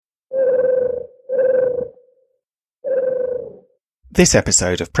This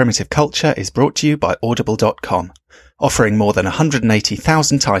episode of Primitive Culture is brought to you by Audible.com, offering more than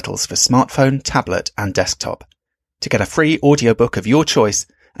 180,000 titles for smartphone, tablet, and desktop. To get a free audiobook of your choice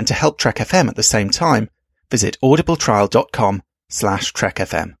and to help Trek FM at the same time, visit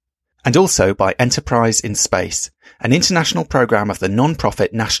audibletrial.com/trekfm. And also by Enterprise in Space, an international program of the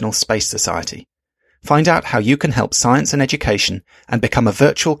non-profit National Space Society. Find out how you can help science and education and become a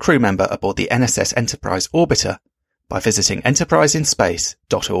virtual crew member aboard the NSS Enterprise Orbiter by visiting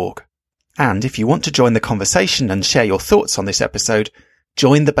enterpriseinspace.org. And if you want to join the conversation and share your thoughts on this episode,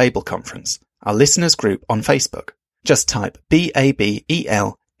 join the Babel Conference, our listeners group on Facebook. Just type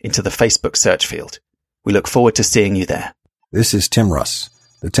BABEL into the Facebook search field. We look forward to seeing you there. This is Tim Russ,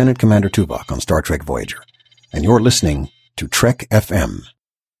 Lieutenant Commander Tuvok on Star Trek Voyager, and you're listening to Trek FM.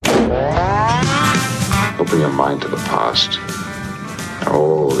 Open your mind to the past.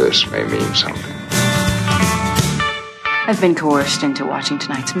 Oh, this may mean something. I've been coerced into watching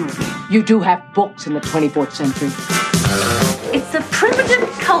tonight's movie. You do have books in the 24th century. It's a primitive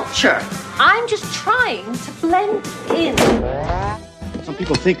culture. I'm just trying to blend in. Some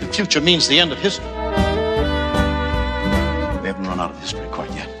people think the future means the end of history. We haven't run out of history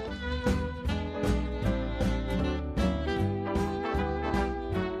quite yet.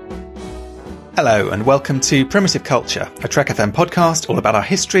 Hello and welcome to Primitive Culture, a Trek FM podcast all about our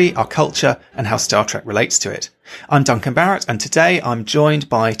history, our culture, and how Star Trek relates to it. I'm Duncan Barrett, and today I'm joined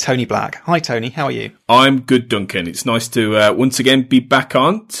by Tony Black. Hi Tony, how are you? I'm good, Duncan. It's nice to once again be back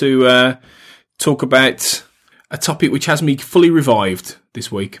on to talk about a topic which has me fully revived this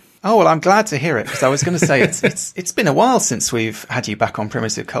week. Oh, well, I'm glad to hear it, because I was going to say it's been a while since we've had you back on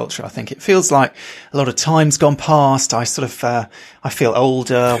Primitive Culture. I think it feels like a lot of time's gone past. I sort of, I feel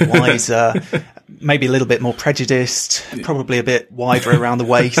older, wiser, maybe a little bit more prejudiced, probably a bit wider around the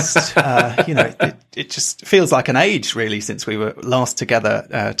waist. It just feels like an age, really, since we were last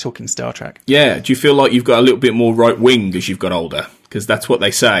together talking Star Trek. Yeah. Do you feel like you've got a little bit more right wing as you've got older? Because that's what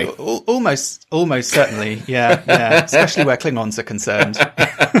they say. Almost certainly. Yeah. Especially where Klingons are concerned.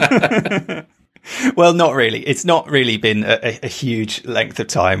 Well, not really. It's not really been a huge length of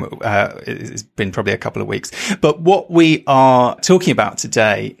time. It's been probably a couple of weeks. But what we are talking about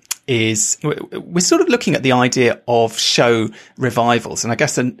today is we're sort of looking at the idea of show revivals. And I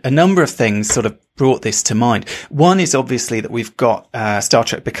guess a number of things sort of brought this to mind. One is obviously that we've got Star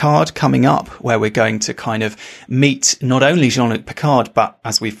Trek Picard coming up, where we're going to kind of meet not only Jean-Luc Picard, but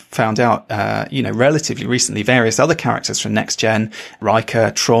as we've found out, relatively recently, various other characters from Next Gen,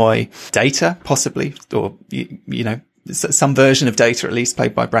 Riker, Troy, Data, possibly, or, some version of Data, at least,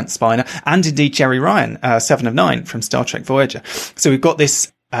 played by Brent Spiner, and indeed Jerry Ryan, 7 of 9 from Star Trek Voyager. So we've got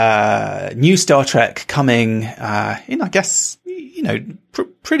this new Star Trek coming in, I guess,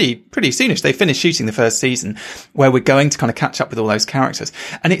 pretty soonish. They finished shooting the first season, where we're going to kind of catch up with all those characters.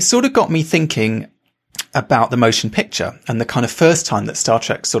 And it sort of got me thinking about the motion picture and the kind of first time that Star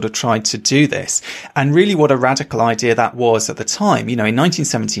Trek sort of tried to do this, and really what a radical idea that was at the time, in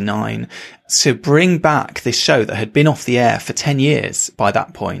 1979, to bring back this show that had been off the air for 10 years by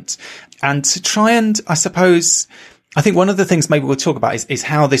that point, and to try and, I think one of the things maybe we'll talk about is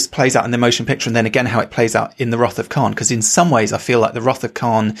how this plays out in the motion picture, and then again how it plays out in the Wrath of Khan, because in some ways I feel like the Wrath of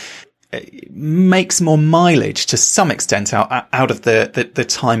Khan makes more mileage to some extent out of the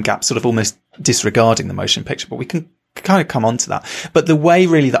time gap, sort of almost disregarding the motion picture, but we can kind of come on to that. But the way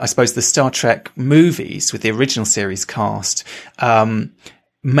really that I suppose the Star Trek movies with the original series cast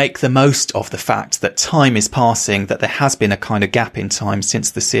make the most of the fact that time is passing, that there has been a kind of gap in time since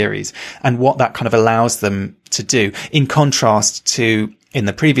the series, and what that kind of allows them to do. In contrast to, in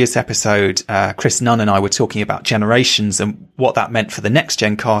the previous episode, Chris Nunn and I were talking about Generations and what that meant for the Next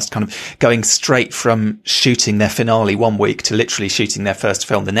Gen cast, kind of going straight from shooting their finale one week to literally shooting their first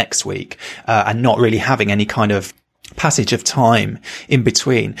film the next week, and not really having any kind of passage of time in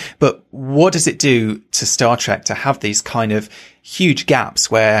between. But what does it do to Star Trek to have these kind of huge gaps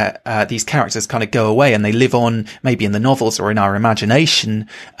where these characters kind of go away and they live on maybe in the novels or in our imagination,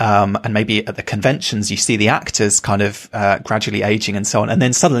 and maybe at the conventions you see the actors kind of gradually aging and so on, and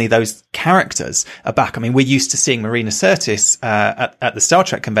then suddenly those characters are back. I mean, we're used to seeing Marina Sirtis at the Star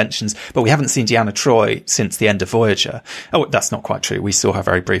Trek conventions, but we haven't seen Deanna Troi since the end of Voyager. Oh, that's not quite true. We saw her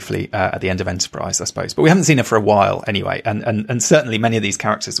very briefly at the end of Enterprise, I suppose, but we haven't seen her for a while anyway, and certainly many of these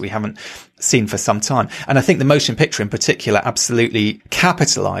characters we haven't seen for some time. And I think the motion picture in particular absolutely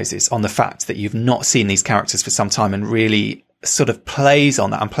capitalizes on the fact that you've not seen these characters for some time, and really sort of plays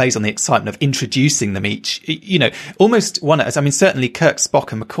on that and plays on the excitement of introducing them each, almost one, I mean, certainly Kirk,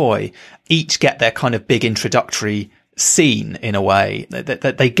 Spock and McCoy each get their kind of big introductory seen in a way,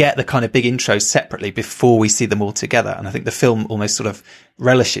 that they get the kind of big intros separately before we see them all together. And I think the film almost sort of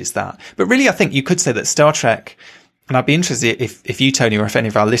relishes that. But really, I think you could say that Star Trek, and I'd be interested if you, Tony, or if any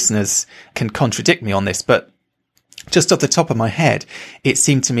of our listeners can contradict me on this, but just off the top of my head, it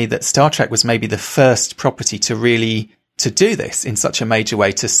seemed to me that Star Trek was maybe the first property to do this in such a major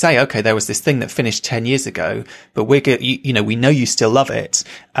way, to say, okay, there was this thing that finished 10 years ago, but we know you still love it.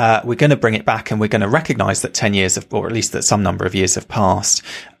 We're going to bring it back, and we're going to recognize that 10 years or at least that some number of years have passed,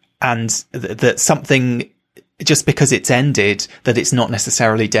 and that something, just because it's ended, that it's not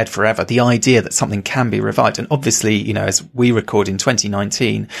necessarily dead forever. The idea that something can be revived. And obviously, as we record in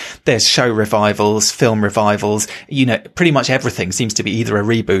 2019, there's show revivals, film revivals, pretty much everything seems to be either a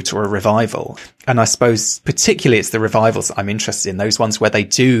reboot or a revival. And I suppose particularly it's the revivals that I'm interested in, those ones where they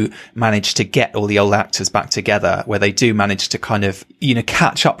do manage to get all the old actors back together, where they do manage to kind of,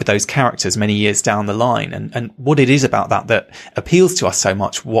 catch up with those characters many years down the line, and what it is about that appeals to us so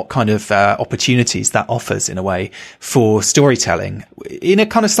much, what kind of opportunities that offers in a way for storytelling in a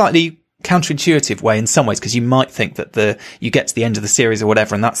kind of slightly counterintuitive way in some ways, because you might think that you get to the end of the series or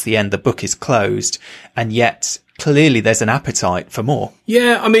whatever, and that's the end, the book is closed, and yet clearly there's an appetite for more.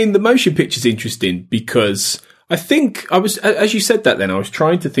 Yeah, I mean, the motion picture's interesting because I think as you said that then, I was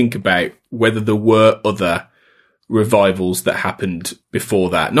trying to think about whether there were other revivals that happened before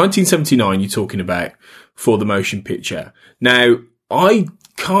that. 1979, you're talking about for the motion picture. Now, I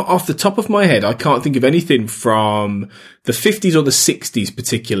can't, off the top of my head, I can't think of anything from the 50s or the 60s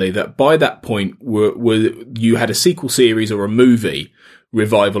particularly that by that point were you had a sequel series or a movie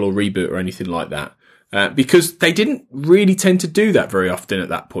revival or reboot or anything like that. Because they didn't really tend to do that very often at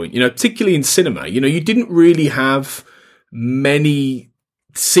that point, particularly in cinema. You didn't really have many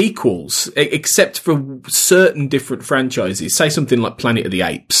sequels except for certain different franchises. Say something like Planet of the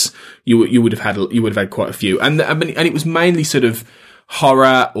Apes, you would have had quite a few, and it was mainly sort of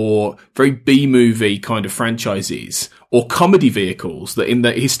horror or very B-movie kind of franchises or comedy vehicles that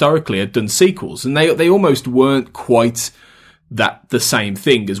historically had done sequels, and they almost weren't quite the same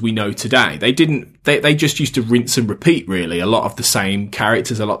thing as we know today. They just used to rinse and repeat, really. A lot of the same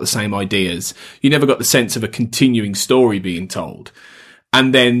characters, a lot of the same ideas. You never got the sense of a continuing story being told.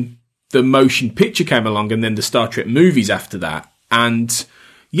 And then the motion picture came along, and then the Star Trek movies after that. And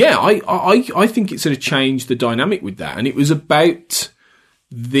yeah, I think it sort of changed the dynamic with that. And it was about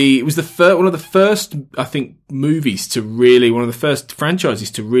one of the first, I think, one of the first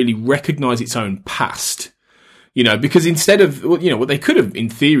franchises to really recognize its own past. Because instead of, what they could have in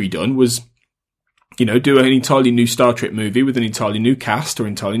theory done was, do an entirely new Star Trek movie with an entirely new cast or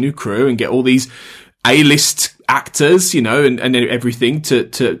entirely new crew and get all these A-list actors, and everything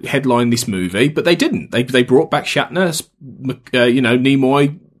to headline this movie. But they didn't. They brought back Shatner,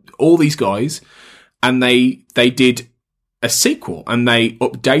 Nimoy, all these guys, and they did a sequel, and they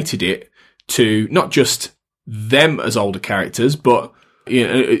updated it to not just them as older characters, but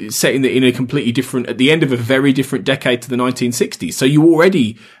set in a completely different, at the end of a very different decade to the 1960s. So you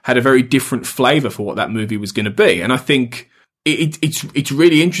already had a very different flavour for what that movie was going to be. And I think it's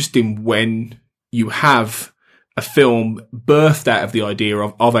really interesting when you have a film birthed out of the idea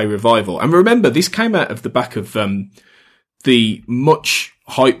of a revival. And remember, this came out of the back of the much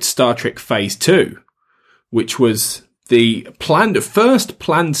hyped Star Trek Phase 2, which was the first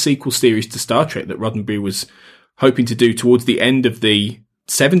planned sequel series to Star Trek that Roddenberry was hoping to do towards the end of the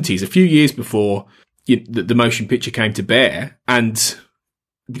 70s, a few years before the motion picture came to bear. And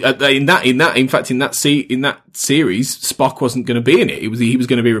in that series, Spock wasn't going to be in it. He was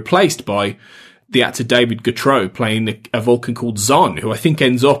going to be replaced by the actor David Gautreaux playing a Vulcan called Zon, who I think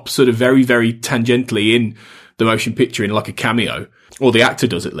ends up sort of very, very tangentially in the motion picture in like a cameo. Or the actor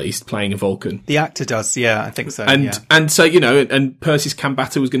does, at least, playing a Vulcan. The actor does, yeah, I think so. And so, and Persis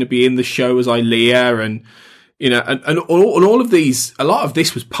Kambata was going to be in the show as Ilea, and and all of these, a lot of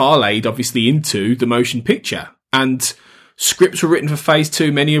this was parlayed, obviously, into the motion picture. And scripts were written for Phase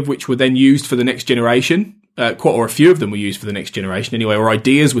 2, many of which were then used for the Next Generation. Or a few of them were used for the Next Generation anyway, or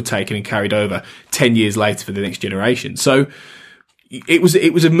ideas were taken and carried over 10 years later for the Next Generation. So it was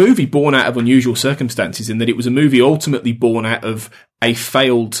a movie born out of unusual circumstances, in that it was a movie ultimately born out of a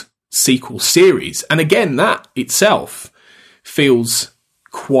failed sequel series. And again, that itself feels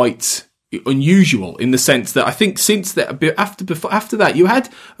quite unusual in the sense that I think since that, after that, you had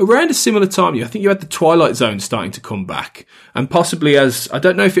around a similar time, I think you had the Twilight Zone starting to come back, and possibly I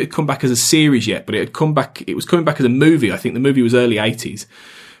don't know if it had come back as a series yet, but it was coming back as a movie. I think the movie was early 80s,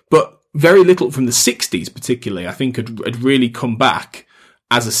 but very little from the 60s particularly, I think had really come back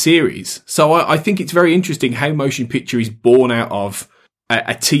as a series. So I think it's very interesting how motion picture is born out of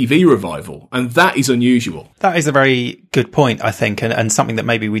a TV revival, and that is unusual. That is a very good point, I think, and something that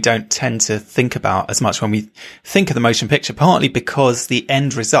maybe we don't tend to think about as much when we think of the motion picture, partly because the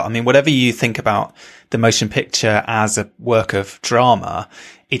end result, I mean, whatever you think about the motion picture as a work of drama,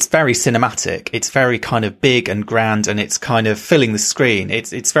 it's very cinematic. It's very kind of big and grand, and it's kind of filling the screen.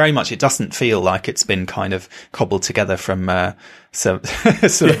 It's very much, it doesn't feel like it's been kind of cobbled together from some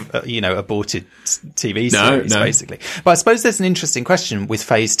sort of, aborted TV series, basically. But I suppose there's an interesting question with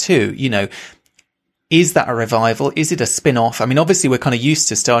Phase 2, is that a revival? Is it a spin-off? I mean, obviously we're kind of used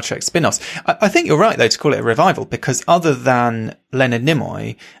to Star Trek spin-offs. I think you're right, though, to call it a revival, because other than Leonard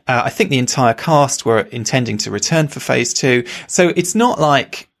Nimoy, I think the entire cast were intending to return for Phase 2. So it's not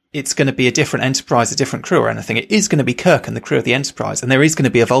like it's going to be a different Enterprise, a different crew or anything. It is going to be Kirk and the crew of the Enterprise. And there is going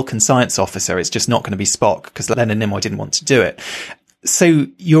to be a Vulcan science officer. It's just not going to be Spock, because Leonard Nimoy didn't want to do it. So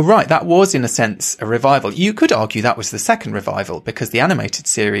you're right. That was, in a sense, a revival. You could argue that was the second revival, because the animated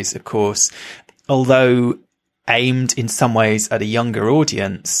series, of course, although aimed in some ways at a younger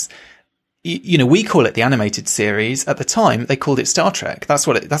audience, we call it the animated series. At the time, they called it Star Trek. That's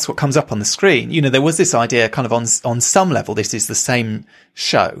what comes up on the screen. There was this idea kind of on some level, this is the same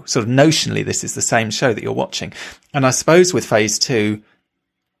show, sort of notionally, this is the same show that you're watching. And I suppose with Phase 2,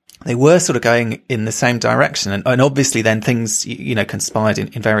 they were sort of going in the same direction. And obviously then things, conspired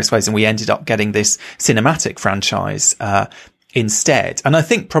in various ways. And we ended up getting this cinematic franchise, instead. And I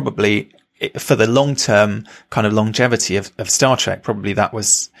think probably for the long-term kind of longevity of Star Trek, probably that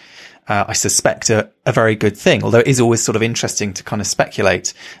was, I suspect, a very good thing, although it is always sort of interesting to kind of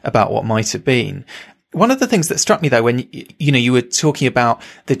speculate about what might have been. One of the things that struck me, though, when, you were talking about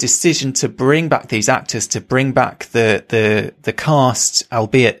the decision to bring back these actors, to bring back the cast,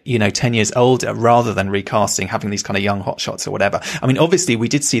 albeit, 10 years older, rather than recasting, having these kind of young hotshots or whatever. I mean, obviously we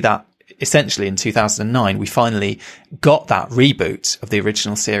did see that essentially in 2009. We finally got that reboot of the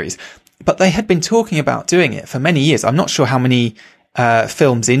original series. But they had been talking about doing it for many years. I'm not sure how many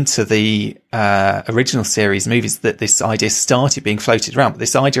films into the original series movies that this idea started being floated around. But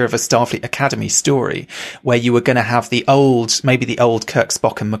this idea of a Starfleet Academy story where you were going to have maybe the old Kirk,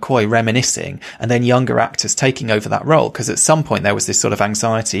 Spock and McCoy reminiscing, and then younger actors taking over that role. Because at some point there was this sort of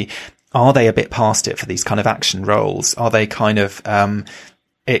anxiety. Are they a bit past it for these kind of action roles? Are they kind of,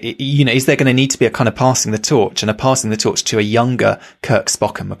 is there going to need to be a kind of passing the torch to a younger Kirk,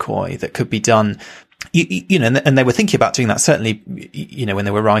 Spock and McCoy that could be done, and they were thinking about doing that certainly, when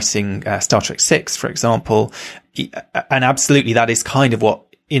they were writing Star Trek 6, for example. And absolutely that is kind of what,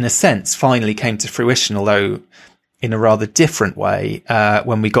 in a sense, finally came to fruition, although in a rather different way,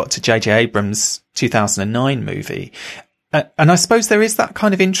 when we got to J.J. Abrams' 2009 movie. And I suppose there is that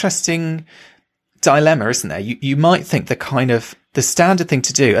kind of interesting dilemma, isn't there? You might think the standard thing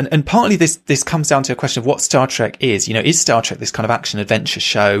to do, and partly this comes down to a question of what Star Trek is. Is Star Trek this kind of action adventure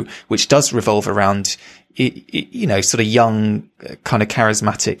show which does revolve around, sort of young, kind of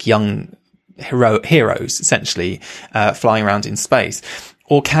charismatic young heroes, essentially, flying around in space?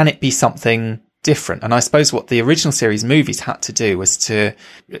 Or can it be something different? And I suppose what the original series movies had to do was to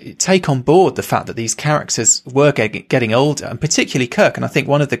take on board the fact that these characters were getting older, and particularly Kirk. And I think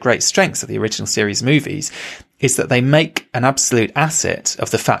one of the great strengths of the original series movies is that they make an absolute asset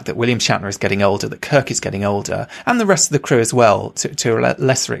of the fact that William Shatner is getting older, that Kirk is getting older, and the rest of the crew as well, to a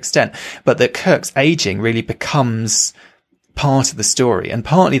lesser extent, but that Kirk's aging really becomes part of the story. And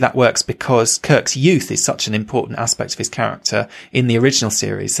partly that works because Kirk's youth is such an important aspect of his character in the original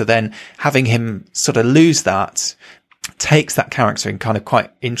series. So then having him sort of lose that takes that character in kind of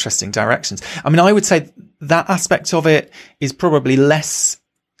quite interesting directions. I mean, I would say that aspect of it is probably less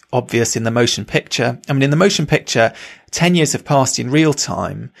obvious in the motion picture. I mean, in the motion picture, 10 years have passed in real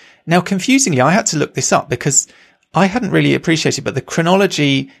time. Now, confusingly, I had to look this up because I hadn't really appreciated, but the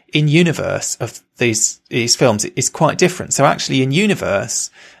chronology in universe of these films is quite different. So actually in universe,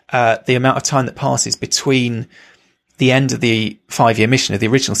 the amount of time that passes between the end of the 5-year mission of the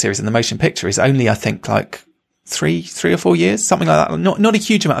original series and the motion picture is only, I think, like three or 4 years, something like that. Not a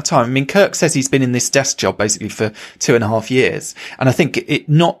huge amount of time. I mean, Kirk says he's been in this desk job basically for 2.5 years. And I think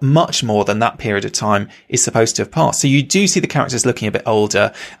not much more than that period of time is supposed to have passed. So you do see the characters looking a bit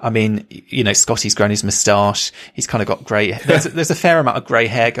older. I mean, Scotty's grown his moustache. He's kind of got grey. There's a fair amount of grey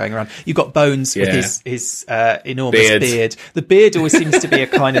hair going around. You've got Bones with his enormous beard. The beard always seems to be a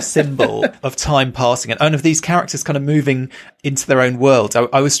kind of symbol of time passing and of these characters kind of moving into their own world.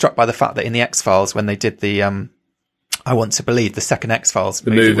 I was struck by the fact that in the X-Files, when they did the I want to believe, the second X-Files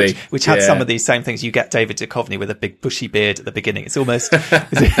movie. Which had some of these same things. You get David Duchovny with a big bushy beard at the beginning. It's almost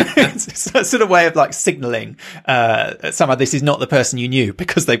it's a sort of way of like signalling somehow this is not the person you knew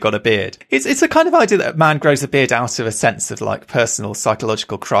because they've got a beard. It's a kind of idea that a man grows a beard out of a sense of like personal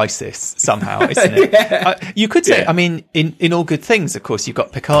psychological crisis somehow, isn't it? You could say, I mean, in All Good Things, of course, you've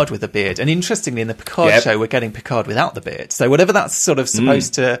got Picard with a beard. And interestingly, in the Picard show, we're getting Picard without the beard. So whatever that's sort of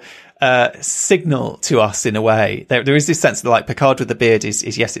supposed to signal to us in a way, there is this sense that like Picard with the beard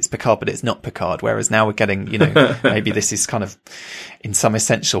is yes, it's Picard, but it's not Picard. Whereas now we're getting, maybe this is kind of in some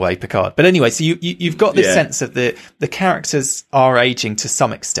essential way Picard. But anyway, so you've got this sense of the characters are aging to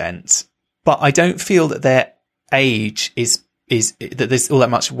some extent, but I don't feel that their age is that there's all that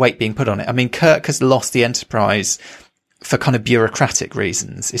much weight being put on it. I mean, Kirk has lost the Enterprise for kind of bureaucratic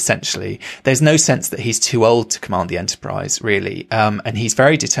reasons, essentially. There's no sense that he's too old to command the Enterprise, really. And he's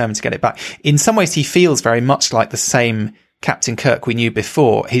very determined to get it back. In some ways, he feels very much like the same Captain Kirk we knew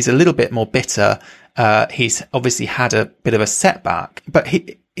before. He's a little bit more bitter. He's obviously had a bit of a setback, but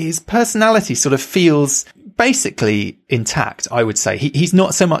his personality sort of feels basically intact, I would say. He's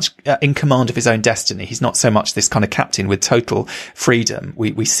not so much in command of his own destiny. He's not so much this kind of captain with total freedom.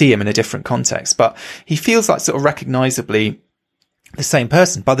 We see him in a different context, but he feels like sort of recognizably the same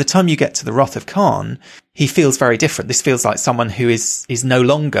person. By the time you get to the Wrath of Khan, he feels very different. This feels like someone who is no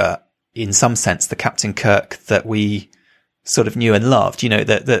longer, in some sense, the Captain Kirk that we sort of knew and loved.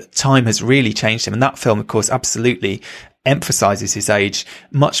 That time has really changed him. And that film, of course, absolutely emphasizes his age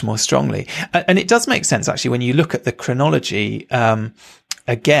much more strongly. And it does make sense, actually, when you look at the chronology.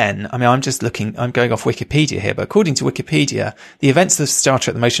 Again, I mean, I'm going off Wikipedia here, but according to Wikipedia, the events of Star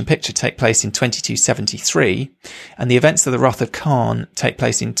Trek the Motion Picture take place in 2273, and the events of the Wrath of Khan take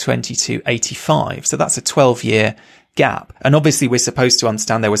place in 2285. So that's a 12-year gap. And obviously we're supposed to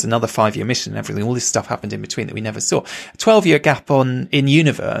understand there was another 5-year mission and everything. All this stuff happened in between that we never saw. A 12-year gap in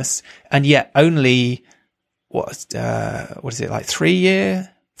universe, and yet only what is it, like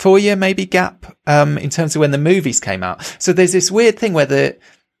 4-year maybe gap in terms of when the movies came out. So there's this weird thing why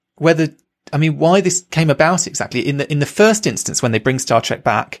this came about exactly. In the first instance, when they bring Star Trek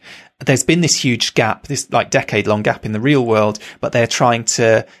back, there's been this huge gap, this like decade-long gap in the real world, but they're trying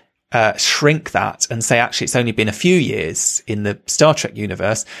to shrink that and say, actually, it's only been a few years in the Star Trek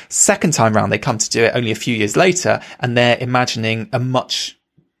universe. Second time round, they come to do it only a few years later, and they're imagining a much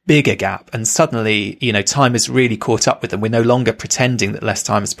bigger gap. And suddenly, time has really caught up with them. We're no longer pretending that less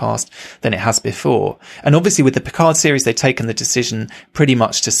time has passed than it has before. And obviously with the Picard series, they've taken the decision pretty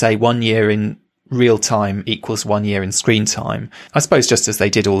much to say 1 year in real time equals 1 year in screen time. I suppose just as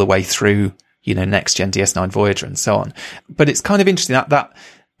they did all the way through, Next Gen, DS9 Voyager and so on. But it's kind of interesting that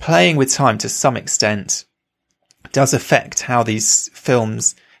playing with time to some extent does affect how these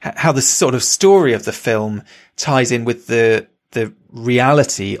films, how the sort of story of the film ties in with the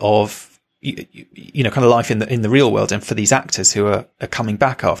reality of, kind of life in the real world, and for these actors who are coming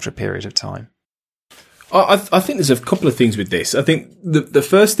back after a period of time. I think there's a couple of things with this. I think the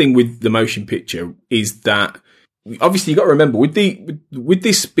first thing with the motion picture is that obviously you got to remember with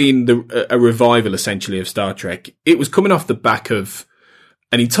this being a revival essentially of Star Trek, it was coming off the back of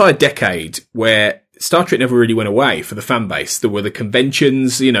an entire decade where Star Trek never really went away for the fan base. There were the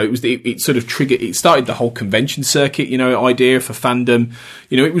conventions, it sort of triggered, it started the whole convention circuit, idea for fandom.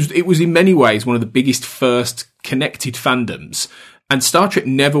 It was in many ways one of the biggest first connected fandoms. And Star Trek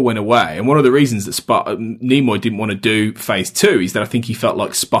never went away. And one of the reasons that Nimoy didn't want to do Phase 2 is that I think he felt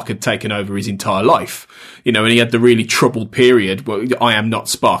like Spock had taken over his entire life. And he had the really troubled period where I am not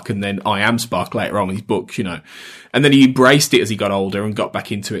Spock, and then I am Spock later on in his books, And then he embraced it as he got older and got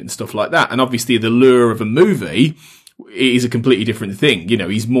back into it and stuff like that. And obviously the lure of a movie is a completely different thing.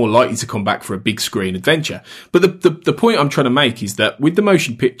 He's more likely to come back for a big screen adventure. But the point I'm trying to make is that with the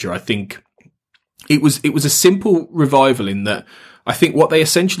motion picture, I think it was a simple revival in that I think what they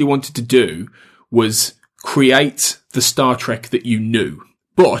essentially wanted to do was create the Star Trek that you knew,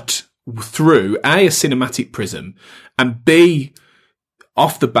 but through A, a cinematic prism, and B,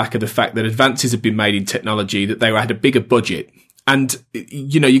 off the back of the fact that advances had been made in technology, that they had a bigger budget. And,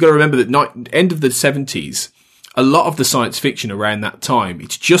 you got to remember that end of the 70s, a lot of the science fiction around that time,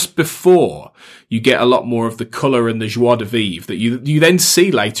 it's just before you get a lot more of the colour and the joie de vivre that you then see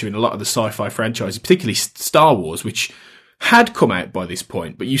later in a lot of the sci-fi franchises, particularly Star Wars, which had come out by this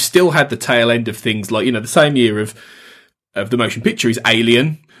point, but you still had the tail end of things like, the same year of the motion picture is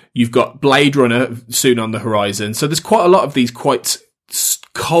Alien. You've got Blade Runner soon on the horizon. So there's quite a lot of these quite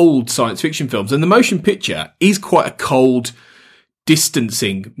cold science fiction films, and the motion picture is quite a cold,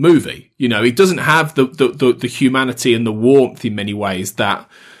 distancing movie. It doesn't have the humanity and the warmth in many ways that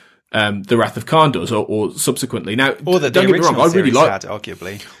The Wrath of Khan does, or subsequently. Now, or that the original series had,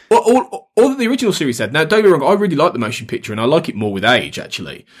 arguably. Or that the original series had. Now, don't get me wrong, I really like the motion picture, and I like it more with age,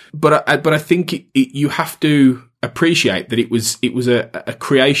 actually. But I think you have to appreciate that it was a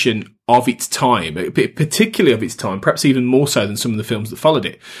creation of its time, particularly of its time, perhaps even more so than some of the films that followed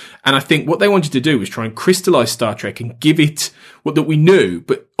it. And I think what they wanted to do was try and crystallize Star Trek and give it what that we knew,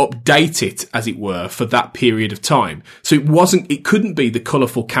 but update it, as it were, for that period of time. So it couldn't be the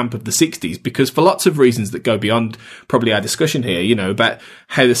colourful camp of the 60s, because for lots of reasons that go beyond probably our discussion here, you know, about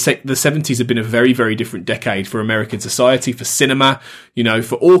how the 70s have been a very, very different decade for American society, for cinema, you know,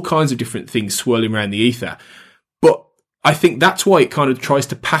 for all kinds of different things swirling around the ether. But I think that's why it kind of tries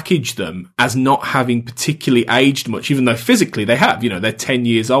to package them as not having particularly aged much, even though physically they have, you know, they're 10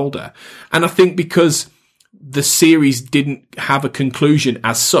 years older. And I think because the series didn't have a conclusion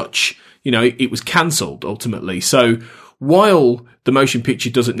as such, you know, it was cancelled ultimately. So while the motion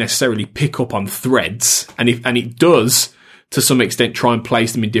picture doesn't necessarily pick up on threads, and it does to some extent try and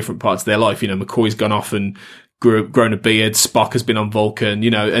place them in different parts of their life, you know, McCoy's gone off and grown a beard, Spock has been on Vulcan,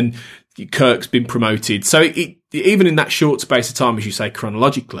 you know, and Kirk's been promoted. So even in that short space of time, as you say,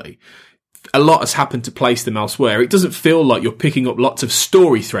 chronologically, a lot has happened to place them elsewhere. It doesn't feel like you're picking up lots of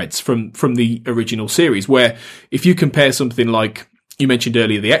story threads from the original series, where if you compare something like you mentioned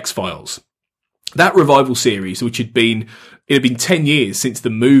earlier, the X-Files, that revival series, it had been 10 years since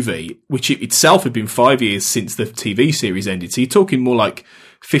the movie, which itself had been 5 years since the TV series ended. So you're talking more like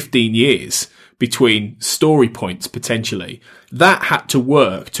 15 years between story points, potentially. That had to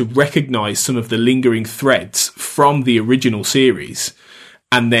work to recognise some of the lingering threads from the original series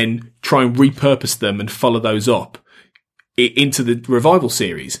and then try and repurpose them and follow those up into the revival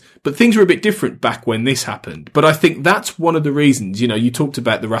series. But things were a bit different back when this happened. But I think that's one of the reasons, you know, you talked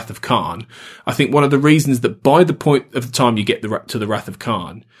about the Wrath of Khan. I think one of the reasons that by the point of the time you get to the Wrath of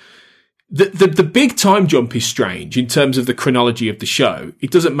Khan, the big time jump is strange in terms of the chronology of the show.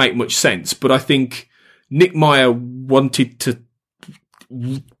 It doesn't make much sense, but I think Nick Meyer wanted to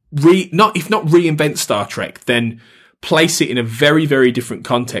if not reinvent Star Trek, then place it in a very, very different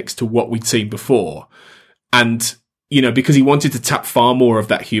context to what we'd seen before. And, you know, because he wanted to tap far more of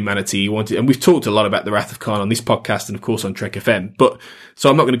that humanity. And we've talked a lot about the Wrath of Khan on this podcast and of course on Trek FM. So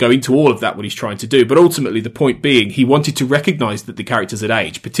I'm not going to go into all of that, what he's trying to do. But ultimately the point being, he wanted to recognise that the characters had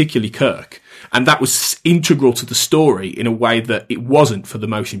aged, particularly Kirk. And that was integral to the story in a way that it wasn't for the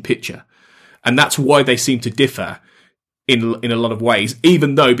motion picture. And that's why they seem to differ in a lot of ways,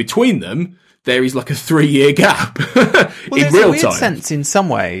 even though between them, there is like a 3-year gap in real time. There's a weird sense in some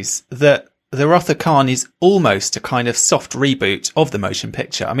ways that the Wrath of Khan is almost a kind of soft reboot of the motion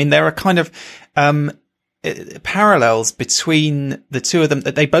picture. I mean, there are kind of parallels between the two of them,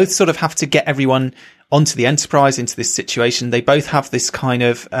 that they both sort of have to get everyone onto the Enterprise, into this situation. They both have this kind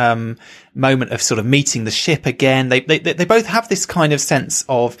of moment of sort of meeting the ship again. They both have this kind of sense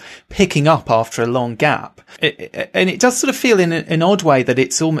of picking up after a long gap. And it does sort of feel in an odd way that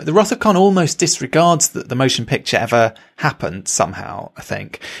it's almost, the Wrath of Khan almost disregards that the motion picture ever happened somehow, I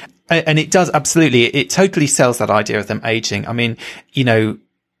think. And it does absolutely, it totally sells that idea of them aging. I mean, you know,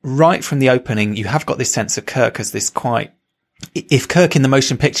 right from the opening, you have got this sense of Kirk as this quite, if Kirk in the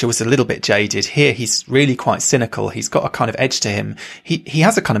motion picture was a little bit jaded, here he's really quite cynical. He's got a kind of edge to him. He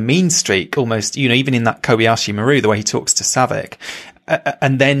has a kind of mean streak almost, you know, even in that Kobayashi Maru, the way he talks to Savick.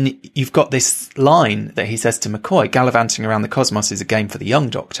 And then you've got this line that he says to McCoy, gallivanting around the cosmos is a game for the young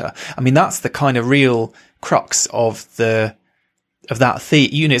doctor. I mean, that's the kind of real crux of that theme,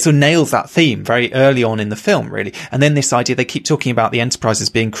 you know, it sort of nails that theme very early on in the film, really. And then this idea, they keep talking about the Enterprise as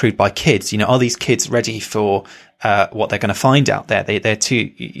being crewed by kids. You know, are these kids ready for what they're going to find out there? They're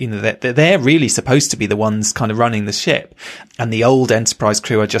too, you know, they're really supposed to be the ones kind of running the ship, and the old Enterprise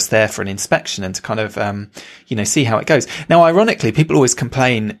crew are just there for an inspection and to kind of, you know, see how it goes. Now, ironically, people always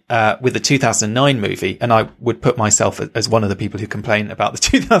complain with the 2009 movie, and I would put myself as one of the people who complain about the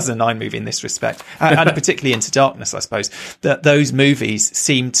 2009 movie in this respect, and particularly Into Darkness, I suppose, that those movies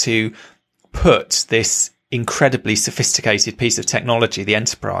seem to put this incredibly sophisticated piece of technology, the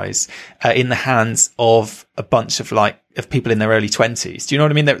Enterprise, in the hands of a bunch of people in their early 20s. Do you know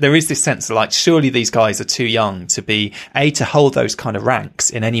what I mean? There is this sense of like, surely these guys are too young to be, A, to hold those kind of ranks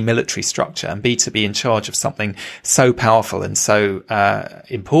in any military structure, and B, to be in charge of something so powerful and so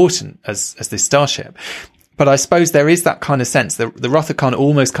important as this starship. But I suppose there is that kind of sense that the Wrath of Khan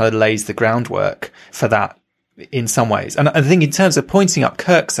almost kind of lays the groundwork for that in some ways. And I think in terms of pointing up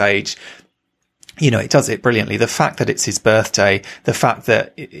Kirk's age, you know, it does it brilliantly. The fact that it's his birthday, the fact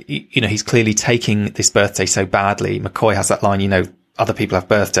that, you know, he's clearly taking this birthday so badly. McCoy has that line, you know, other people have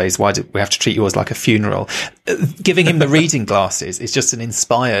birthdays. Why do we have to treat yours like a funeral? Giving him the reading glasses is just an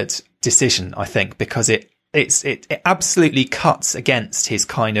inspired decision, I think, because it absolutely cuts against his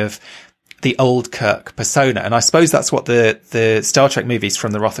kind of the old Kirk persona. And I suppose that's what the Star Trek movies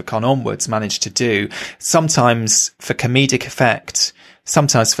from the Wrath of Khan onwards managed to do. Sometimes for comedic effect,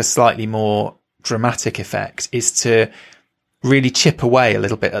 sometimes for slightly more dramatic effect, is to really chip away a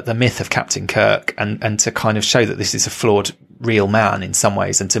little bit at the myth of Captain Kirk and to kind of show that this is a flawed real man in some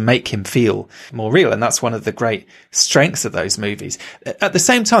ways and to make him feel more real. And that's one of the great strengths of those movies. At the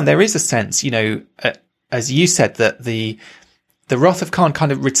same time, there is a sense, as you said, that the Wrath of Khan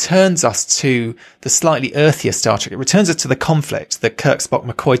kind of returns us to the slightly earthier Star Trek. It returns us to the conflict, the Kirk, Spock,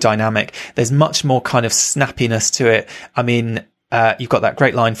 McCoy dynamic. There's much more kind of snappiness to it. I mean, you've got that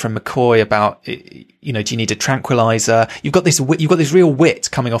great line from McCoy about, do you need a tranquilizer? You've got this real wit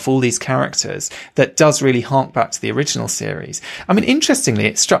coming off all these characters that does really hark back to the original series. I mean, interestingly,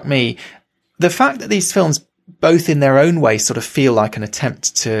 it struck me the fact that these films, both in their own way, sort of feel like an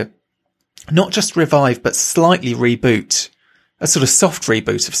attempt to not just revive, but slightly reboot, a sort of soft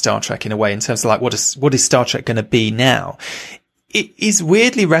reboot of Star Trek in a way, in terms of like, what is Star Trek going to be now? It is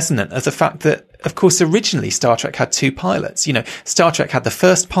weirdly resonant of the fact that, of course, originally Star Trek had two pilots. Star Trek had the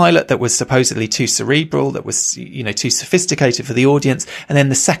first pilot that was supposedly too cerebral, that was, too sophisticated for the audience. And then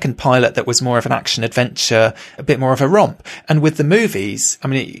the second pilot that was more of an action adventure, a bit more of a romp. And with the movies, I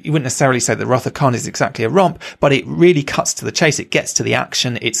mean, you wouldn't necessarily say that Wrath of Khan is exactly a romp, but it really cuts to the chase. It gets to the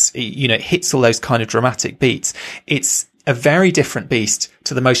action. It hits all those kind of dramatic beats. It's a very different beast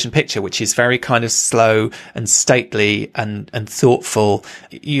to the motion picture, which is very kind of slow and stately and thoughtful,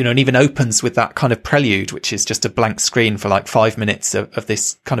 and even opens with that kind of prelude, which is just a blank screen for like 5 minutes of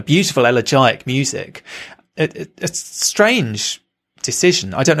this kind of beautiful elegiac music. It's strange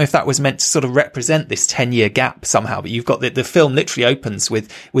decision. I don't know if that was meant to sort of represent this 10-year gap somehow, but you've got the film literally opens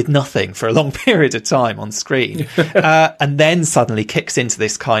with nothing for a long period of time on screen, and then suddenly kicks into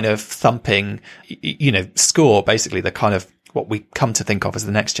this kind of thumping, score, basically the kind of what we come to think of as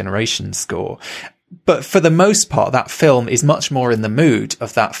the Next Generation score. But for the most part, that film is much more in the mood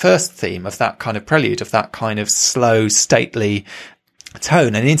of that first theme, of that kind of prelude, of that kind of slow, stately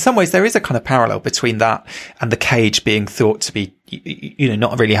tone. And in some ways there is a kind of parallel between that and The Cage being thought to be,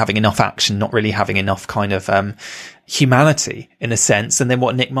 not really having enough action, not really having enough kind of humanity in a sense. And then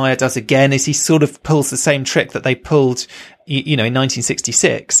what Nick Meyer does again is he sort of pulls the same trick that they pulled, in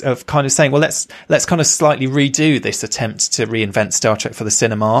 1966, of kind of saying, well, let's kind of slightly redo this attempt to reinvent Star Trek for the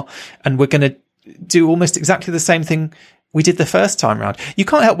cinema, and we're going to do almost exactly the same thing we did the first time round. You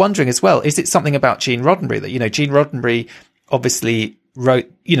can't help wondering as well, is it something about Gene Roddenberry that, Gene Roddenberry obviously wrote,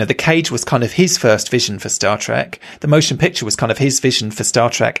 The Cage was kind of his first vision for Star Trek. The motion picture was kind of his vision for Star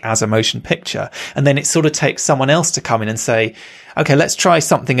Trek as a motion picture. And then it sort of takes someone else to come in and say, okay, let's try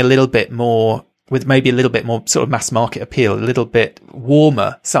something a little bit more, with maybe a little bit more sort of mass market appeal, a little bit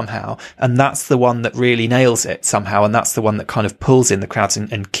warmer somehow. And that's the one that really nails it somehow. And that's the one that kind of pulls in the crowds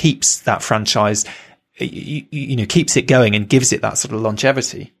and keeps that franchise, keeps it going and gives it that sort of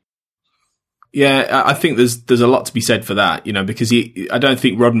longevity. Yeah, I think there's a lot to be said for that, because I don't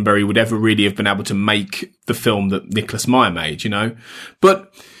think Roddenberry would ever really have been able to make the film that Nicholas Meyer made,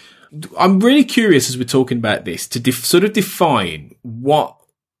 But I'm really curious as we're talking about this to sort of define what,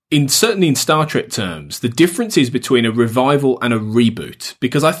 certainly in Star Trek terms, the difference is between a revival and a reboot,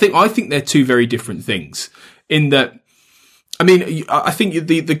 because I think they're two very different things. In that, I mean, I think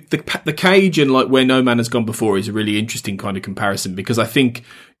the Cage and like Where No Man Has Gone Before is a really interesting kind of comparison, because I think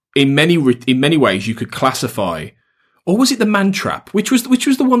in many ways you could classify, or was it the Man Trap, which was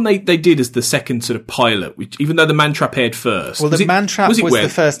the one they did as the second sort of pilot, which, even though the Man Trap aired first. Well, the Man Trap was the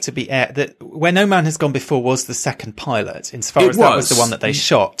first to be aired. Where No Man Has Gone Before was the second pilot, insofar as that was the one that they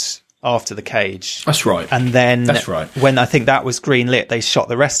shot after The Cage. That's right. And then that's right. When I think that was greenlit, they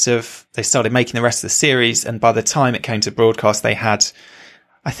started making the rest of the series, and by the time it came to broadcast, they had,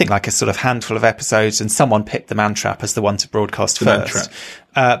 I think, like a sort of handful of episodes, and someone picked the Man Trap as the one to broadcast first.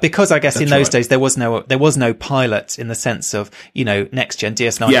 Because I guess in those days there was no pilot in the sense of, Next Gen,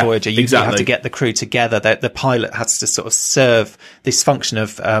 DS9, Voyager. You have to get the crew together. The pilot has to sort of serve this function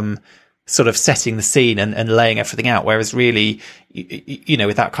of sort of setting the scene and laying everything out. Whereas really,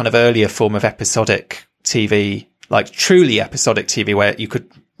 with that kind of earlier form of episodic TV, like truly episodic TV, where you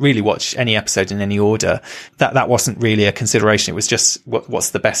could really watch any episode in any order, that wasn't really a consideration. It was just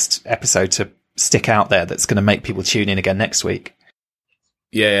what's the best episode to stick out there that's going to make people tune in again next week.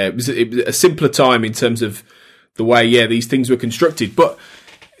 Yeah, it was a simpler time in terms of the way these things were constructed. But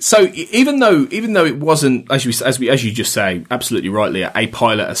so even though it wasn't, as you just say, absolutely rightly, a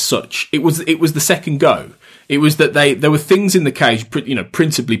pilot as such, it was the second go. It was that there were things in the cage,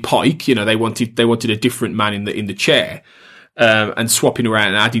 principally Pike. They wanted a different man in the chair, and swapping around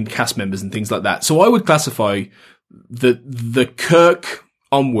and adding cast members and things like that. So I would classify the Kirk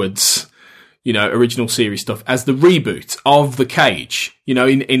onwards, original series stuff as the reboot of the cage,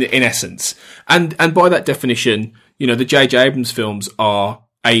 in essence. And by that definition, the J.J. Abrams films are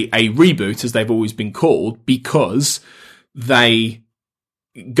a reboot, as they've always been called, because they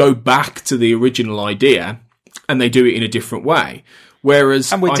go back to the original idea and they do it in a different way.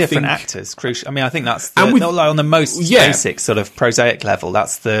 Whereas, and with different actors, crucial. I mean, I think that's on the most basic sort of prosaic level.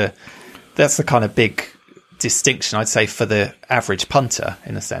 That's the kind of big distinction, I'd say, for the average punter,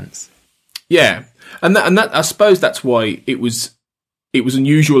 in a sense. Yeah, and that I suppose that's why it was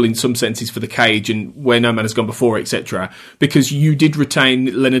unusual in some senses for the cage and Where No Man Has Gone Before, etc. Because you did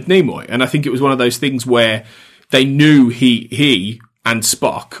retain Leonard Nimoy, and I think it was one of those things where they knew he and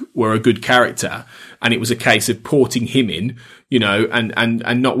Spock were a good character, and it was a case of porting him in,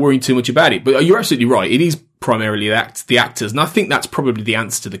 and not worrying too much about it. But you're absolutely right; it is primarily the actors, and I think that's probably the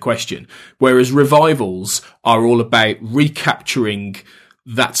answer to the question. Whereas revivals are all about recapturing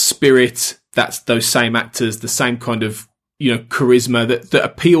that spirit, that's those same actors, the same kind of charisma that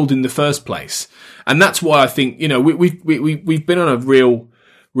appealed in the first place, and that's why I think we've been on a real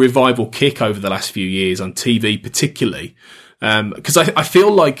revival kick over the last few years on TV, particularly because I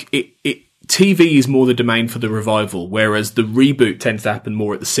feel like TV is more the domain for the revival, whereas the reboot tends to happen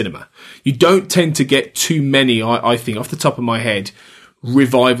more at the cinema. You don't tend to get too many, I think, off the top of my head,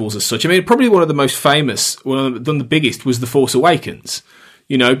 revivals as such. I mean, probably one of the most famous, one of the biggest, was The Force Awakens.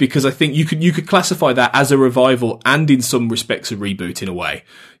 Because I think you could classify that as a revival and in some respects a reboot in a way.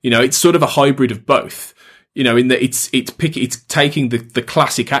 It's sort of a hybrid of both. In that it's taking the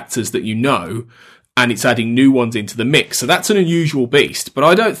classic actors that and it's adding new ones into the mix. So that's an unusual beast. But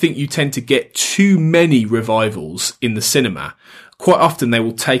I don't think you tend to get too many revivals in the cinema. Quite often they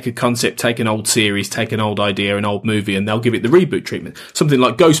will take a concept, take an old series, take an old idea, an old movie, and they'll give it the reboot treatment. Something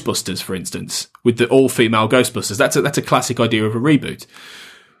like Ghostbusters, for instance, with the all-female Ghostbusters. That's a classic idea of a reboot.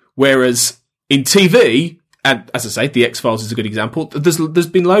 Whereas in TV, and as I say, The X-Files is a good example. There's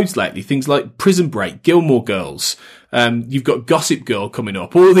been loads lately. Things like Prison Break, Gilmore Girls. You've got Gossip Girl coming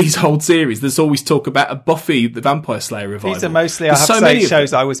up. All these old series. There's always talk about a Buffy the Vampire Slayer revival. These are mostly, I have to say,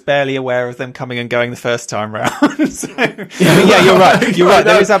 shows I was barely aware of them coming and going the first time round. Yeah, you're right. You're right.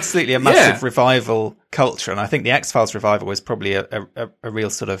 There is absolutely a massive revival culture, and I think the X-Files revival was probably a real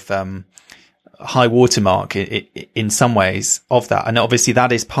sort of high watermark in some ways of that. And obviously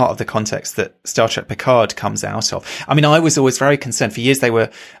that is part of the context that Star Trek Picard comes out of. I mean, I was always very concerned. For years they were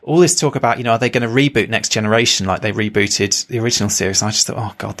all this talk about, are they going to reboot Next Generation like they rebooted the original series? And I just thought,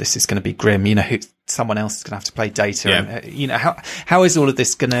 oh God, this is going to be grim. Someone else is going to have to play Data. Yeah. And, how is all of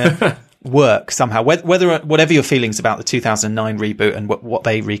this going to work somehow? Whatever your feelings about the 2009 reboot and what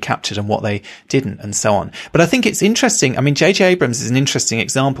they recaptured and what they didn't and so on. But I think it's interesting. I mean, J.J. Abrams is an interesting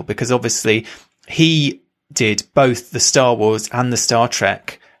example because obviously he did both the Star Wars and the Star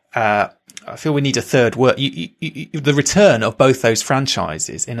Trek. I feel we need a third word. The return of both those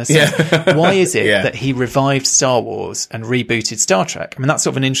franchises, in a sense. Yeah. Why is it that he revived Star Wars and rebooted Star Trek? I mean, that's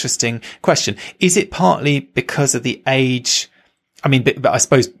sort of an interesting question. Is it partly because of the age? I mean, but I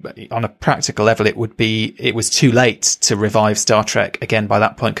suppose on a practical level, it was too late to revive Star Trek again by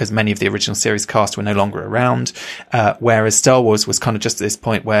that point because many of the original series cast were no longer around. Whereas Star Wars was kind of just at this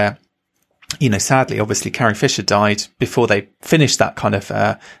point where, sadly, obviously Carrie Fisher died before they finished that kind of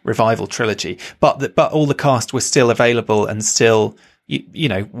revival trilogy. But all the cast was still available and still,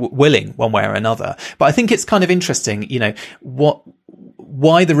 willing one way or another. But I think it's kind of interesting,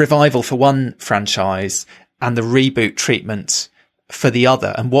 why the revival for one franchise and the reboot treatment for the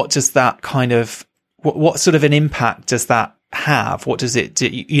other, and what does that kind of what sort of an impact does that have? What does it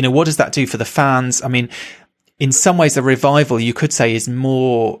do? What does that do for the fans? I mean, in some ways, a revival you could say is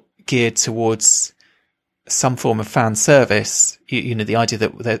more geared towards some form of fan service. The idea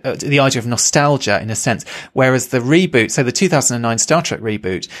that the idea of nostalgia in a sense, whereas the reboot, so the 2009 Star Trek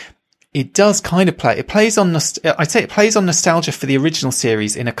reboot, it does kind of it plays on nostalgia for the original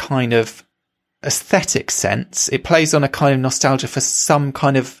series in a kind of aesthetic sense. It plays on a kind of nostalgia for some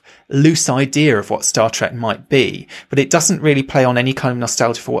kind of loose idea of what Star Trek might be, but it doesn't really play on any kind of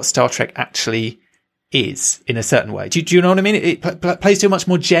nostalgia for what Star Trek actually is in a certain way. Do you know what I mean? It plays to a much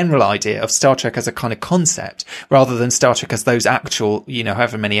more general idea of Star Trek as a kind of concept rather than Star Trek as those actual,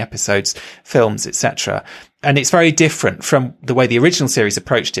 however many episodes, films, etc. And it's very different from the way the original series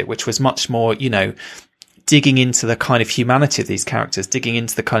approached it, which was much more, digging into the kind of humanity of these characters, digging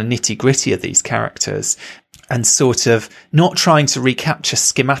into the kind of nitty gritty of these characters, and sort of not trying to recapture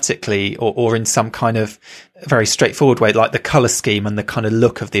schematically or in some kind of very straightforward way, like the color scheme and the kind of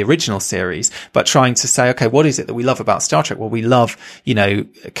look of the original series, but trying to say, okay, what is it that we love about Star Trek? Well, we love,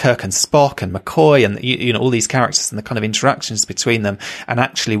 Kirk and Spock and McCoy and, all these characters and the kind of interactions between them. And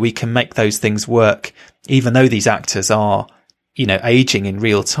actually we can make those things work, even though these actors are, aging in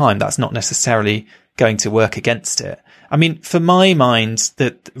real time. That's not necessarily going to work against it. I mean, for my mind,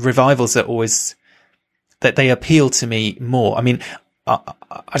 that revivals are always, that they appeal to me more. I mean, I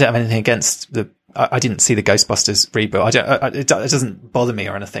don't have anything against I didn't see the Ghostbusters reboot. It doesn't bother me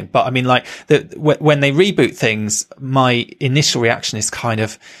or anything. But I mean, like, when they reboot things, my initial reaction is kind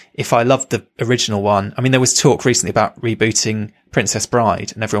of, if I loved the original one, I mean, there was talk recently about rebooting Princess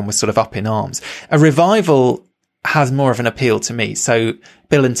Bride and everyone was sort of up in arms. A revival has more of an appeal to me. So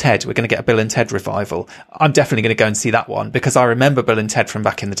Bill and Ted, we're going to get a Bill and Ted revival. I'm definitely going to go and see that one because I remember Bill and Ted from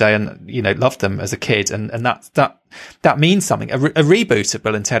back in the day and, loved them as a kid. And that means something. A reboot of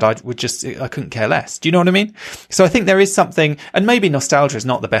Bill and Ted, I couldn't care less. Do you know what I mean? So I think there is something, and maybe nostalgia is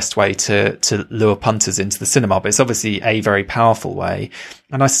not the best way to lure punters into the cinema, but it's obviously a very powerful way.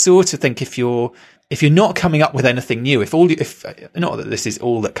 And I sort of think if you're not coming up with anything new, if not that this is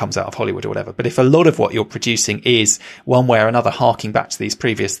all that comes out of Hollywood or whatever, but if a lot of what you're producing is one way or another harking back to these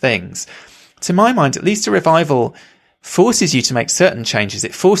previous things, to my mind, at least a revival forces you to make certain changes.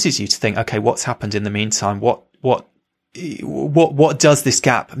 It forces you to think, okay, what's happened in the meantime? What does this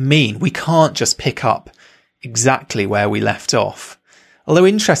gap mean? We can't just pick up exactly where we left off. Although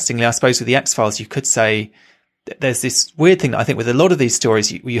interestingly, I suppose with the X-Files, you could say, there's this weird thing that I think with a lot of these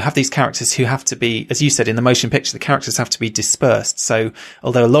stories, you have these characters who have to be, as you said, in the motion picture, the characters have to be dispersed. So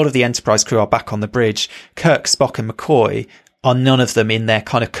although a lot of the Enterprise crew are back on the bridge, Kirk, Spock and McCoy are none of them in their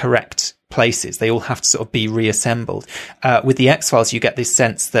kind of correct places. They all have to sort of be reassembled. With the X-Files, you get this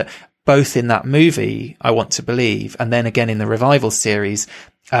sense that both in that movie, I want to believe, and then again in the revival series,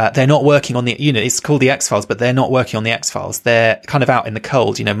 they're not working on the, it's called the X-Files, but they're not working on the X-Files. They're kind of out in the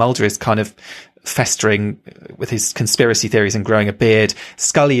cold. Mulder is kind of festering with his conspiracy theories and growing a beard.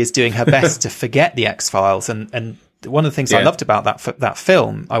 Scully is doing her best to forget the X-Files. And one of the things I loved about that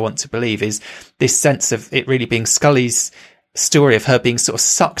film, I want to believe, is this sense of it really being Scully's story of her being sort of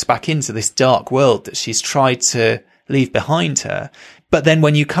sucked back into this dark world that she's tried to leave behind her. But then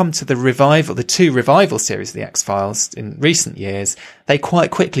when you come to the two revival series of the X-Files in recent years, they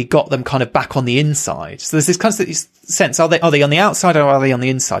quite quickly got them kind of back on the inside. So there's this kind of sense, are they on the outside or are they on the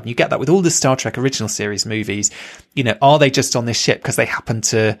inside? And you get that with all the Star Trek original series movies. Are they just on this ship because they happen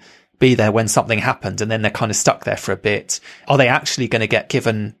to be there when something happened and then they're kind of stuck there for a bit? Are they actually going to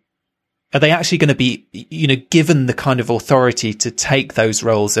be, given the kind of authority to take those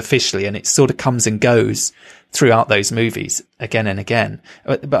roles officially? And it sort of comes and goes throughout those movies again and again.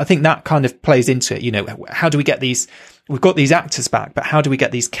 But I think that kind of plays into it. How do we get we've got these actors back, but how do we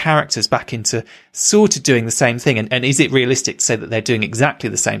get these characters back into sort of doing the same thing? And is it realistic to say that they're doing exactly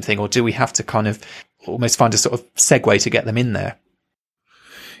the same thing? Or do we have to kind of almost find a sort of segue to get them in there?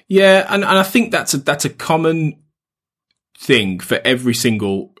 Yeah. And I think that's a common thing for every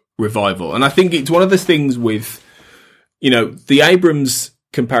single revival. And I think it's one of the things with, the Abrams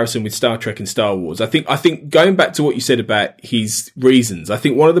comparison with Star Trek and Star Wars. I think going back to what you said about his reasons, I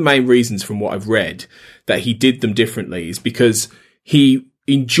think one of the main reasons from what I've read that he did them differently is because he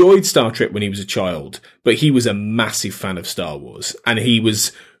enjoyed Star Trek when he was a child, but he was a massive fan of Star Wars and he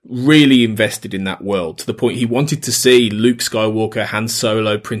was really invested in that world to the point he wanted to see Luke Skywalker, Han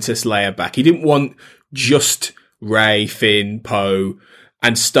Solo, Princess Leia back. He didn't want just Rey, Finn, Poe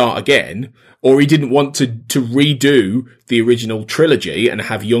and start again, or he didn't want to redo the original trilogy and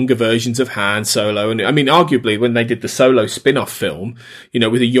have younger versions of Han Solo. And I mean, arguably when they did the Solo spin-off film,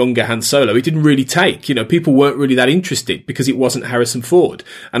 with a younger Han Solo, it didn't really take, people weren't really that interested because it wasn't Harrison Ford.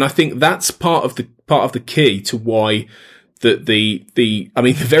 And I think that's part of the key to why the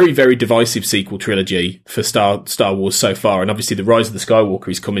very, very divisive sequel trilogy for Star Wars so far, and obviously the Rise of the Skywalker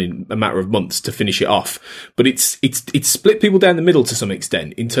is coming in a matter of months to finish it off. But it's split people down the middle to some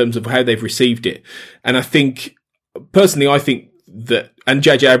extent in terms of how they've received it. And I think that, and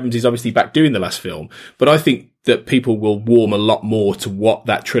J.J. Abrams is obviously back doing the last film, but I think that people will warm a lot more to what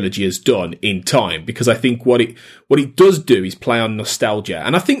that trilogy has done in time, because I think what it does do is play on nostalgia.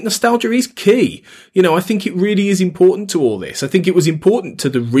 And I think nostalgia is key. I think it really is important to all this. I think it was important to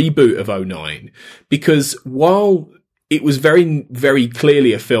the reboot of 2009, because while it was very, very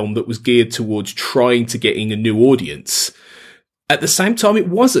clearly a film that was geared towards trying to get in a new audience, At the same time, it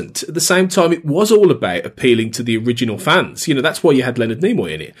wasn't. At the same time, it was all about appealing to the original fans. You know, that's why you had Leonard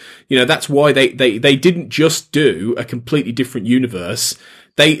Nimoy in it. You know, that's why they didn't just do a completely different universe.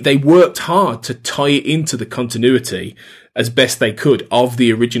 They worked hard to tie it into the continuity as best they could of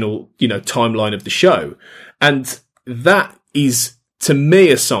the original, you know, timeline of the show. And that is, to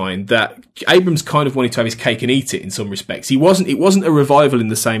me, a sign that Abrams kind of wanted to have his cake and eat it in some respects. It wasn't a revival in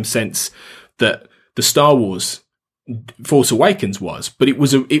the same sense that the Star Wars Force Awakens was, but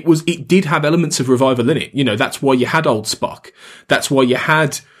it did have elements of revival in it. You know, that's why you had old Spock. That's why you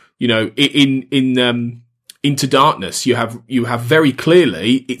had, you know, in Into Darkness, you have very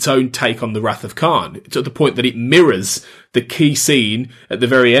clearly its own take on the Wrath of Khan, to the point that it mirrors the key scene at the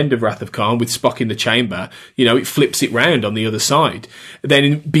very end of Wrath of Khan with Spock in the chamber. You know, it flips it round on the other side.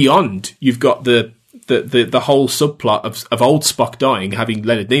 Then beyond, you've got the whole subplot of old Spock dying, having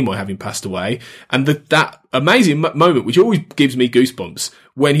Leonard Nimoy having passed away, and that amazing moment, which always gives me goosebumps,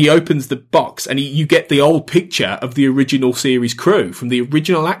 when he opens the box and you get the old picture of the original series crew from the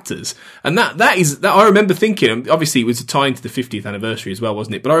original actors. And that I remember thinking, obviously it was a tie into the 50th anniversary as well,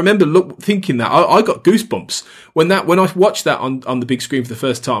 wasn't it? But I remember thinking that I got goosebumps when I watched that on the big screen for the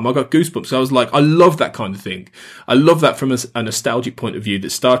first time. I got goosebumps. I was like, I love that kind of thing. I love that from a nostalgic point of view,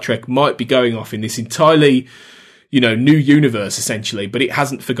 that Star Trek might be going off in this entirely, you know, new universe essentially, but it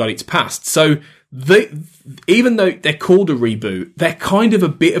hasn't forgot its past. So even though they're called a reboot, they're kind of a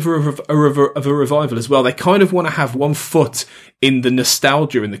bit of a revival as well. They kind of want to have one foot in the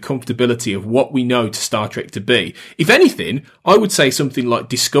nostalgia and the comfortability of what we know to Star Trek to be. If anything, I would say something like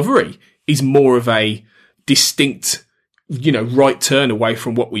Discovery is more of a distinct, you know, right turn away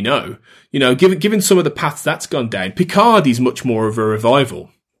from what we know. You know, given some of the paths that's gone down, Picard is much more of a revival.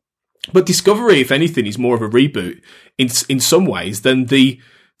 But Discovery, if anything, is more of a reboot in some ways than the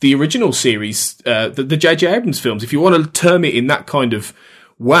original series, the J.J. Abrams films. If you want to term it in that kind of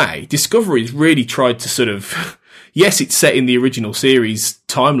way, Discovery's really tried to sort of, yes, it's set in the original series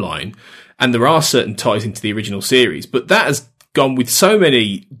timeline, and there are certain ties into the original series, but that has gone with so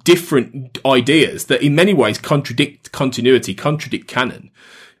many different ideas that in many ways contradict continuity, contradict canon.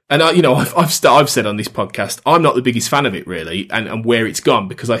 And I've said on this podcast, I'm not the biggest fan of it really, and where it's gone,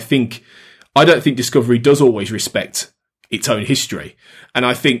 because I don't think Discovery does always respect its own history. And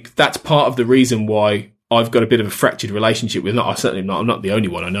I think that's part of the reason why I've got a bit of a fractured relationship with it. I'm not the only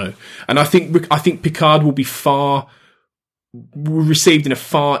one, I know. And I think Picard will be received in a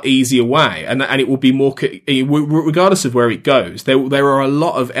far easier way, and it will be more, regardless of where it goes. There are a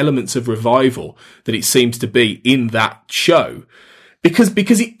lot of elements of revival that it seems to be in that show, because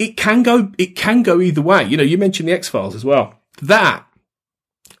it can go either way. You know, you mentioned the X-Files as well. That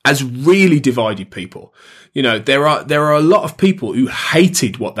has really divided people. You know, there are a lot of people who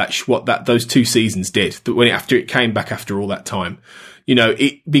hated what those two seasons did after it came back after all that time. You know,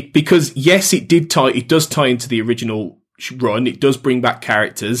 because yes, it does tie into the original run. It does bring back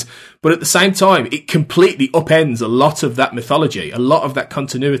characters, but at the same time, it completely upends a lot of that mythology, a lot of that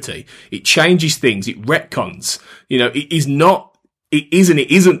continuity. It changes things. It retcons. You know, it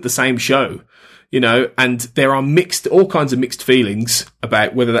isn't the same show. You know, and there are all kinds of mixed feelings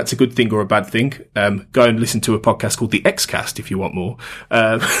about whether that's a good thing or a bad thing. Go and listen to a podcast called The Xcast if you want more,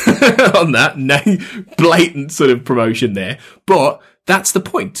 on that. No, blatant sort of promotion there. But that's the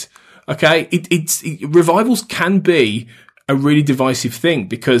point. Okay. Revivals can be a really divisive thing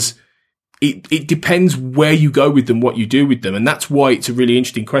because it depends where you go with them, what you do with them. And that's why it's a really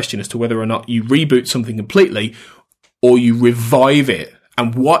interesting question as to whether or not you reboot something completely or you revive it.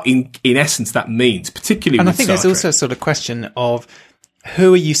 And what, in essence, that means, particularly with Star Trek. And I think there's also a sort of question of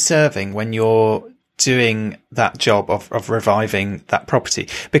who are you serving when you're doing that job of reviving that property?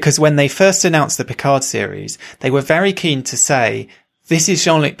 Because when they first announced the Picard series, they were very keen to say, this is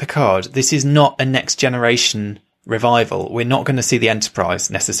Jean-Luc Picard. This is not a next generation revival. We're not going to see the Enterprise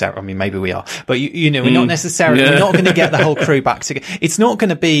necessarily. I mean, maybe we are, but we're not necessarily, we're not going to get the whole crew back together. It's not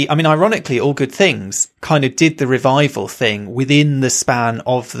going to be, I mean, ironically, All Good Things kind of did the revival thing within the span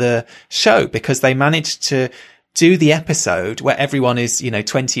of the show because they managed to do the episode where everyone is,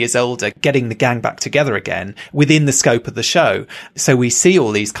 20 years older, getting the gang back together again within the scope of the show. So we see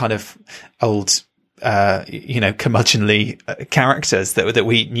all these kind of old, curmudgeonly characters that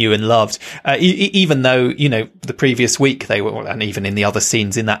we knew and loved, even though, the previous week they were, and even in the other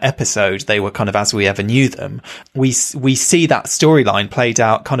scenes in that episode, they were kind of as we ever knew them. We see that storyline played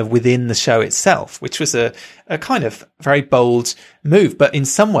out kind of within the show itself, which was a kind of very bold move, but in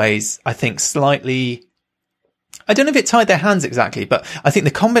some ways, I think slightly, I don't know if it tied their hands exactly, but I think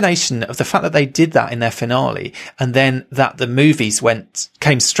the combination of the fact that they did that in their finale and then that the movies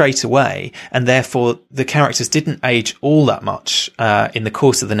came straight away, and therefore the characters didn't age all that much in the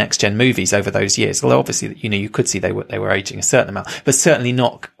course of the next gen movies over those years. Although obviously, you could see they were aging a certain amount, but certainly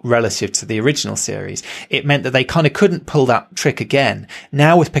not relative to the original series. It meant that they kind of couldn't pull that trick again.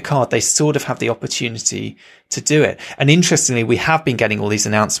 Now with Picard, they sort of have the opportunity to do it. And interestingly, we have been getting all these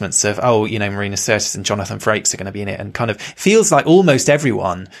announcements of, Marina Sirtis and Jonathan Frakes are going to be in it, and kind of feels like almost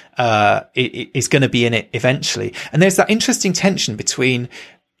everyone is going to be in it eventually. And there's that interesting tension between,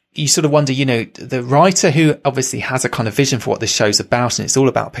 you sort of wonder, the writer who obviously has a kind of vision for what this show's about, and it's all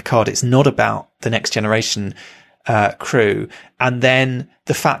about Picard. It's not about the Next Generation crew. And then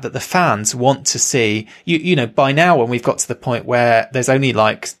the fact that the fans want to see, by now when we've got to the point where there's only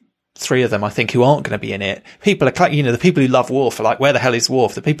like 3 of them, I think, who aren't going to be in it. People are, the people who love Worf are like, where the hell is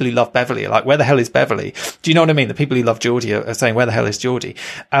Worf? The people who love Beverly are like, where the hell is Beverly? Do you know what I mean? The people who love Geordi are saying, where the hell is Geordi?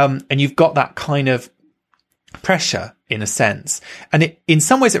 And you've got that kind of pressure in a sense. And in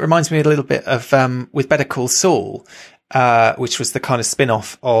some ways, it reminds me a little bit of, with Better Call Saul, which was the kind of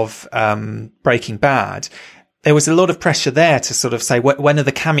spin-off of, Breaking Bad. There was a lot of pressure there to sort of say, when are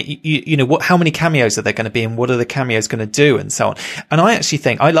the how many cameos are there going to be, and what are the cameos going to do, and so on. And I actually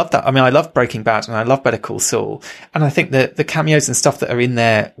think I love that. I mean, I love Breaking Bad and I love Better Call Saul, and I think that the cameos and stuff that are in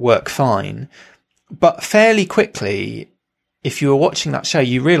there work fine. But fairly quickly, if you were watching that show,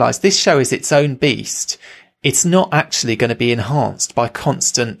 you realise this show is its own beast. It's not actually going to be enhanced by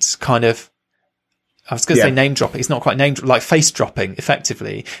constant kind of, I was going to say name dropping. It's not quite name like face dropping,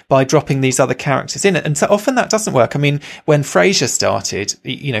 effectively, by dropping these other characters in it. And so often that doesn't work. I mean, when Frasier started,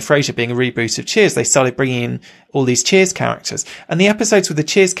 Frasier being a reboot of Cheers, they started bringing in all these Cheers characters. And the episodes with the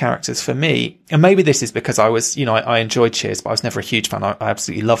Cheers characters, for me, and maybe this is because I was, I enjoyed Cheers, but I was never a huge fan. I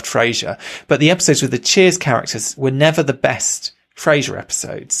absolutely loved Frasier. But the episodes with the Cheers characters were never the best Frasier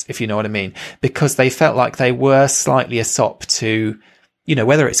episodes, if you know what I mean, because they felt like they were slightly a sop to,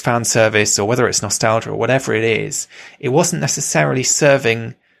 whether it's fan service or whether it's nostalgia or whatever it is, it wasn't necessarily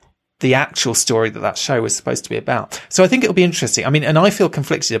serving the actual story that show was supposed to be about. So I think it'll be interesting. I mean, and I feel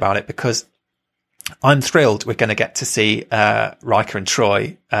conflicted about it because I'm thrilled we're going to get to see Riker and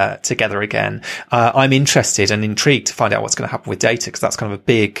Troy together again. I'm interested and intrigued to find out what's going to happen with Data, because that's kind of a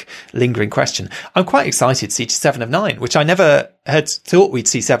big lingering question. I'm quite excited to see 7 of 9, which I never had thought we'd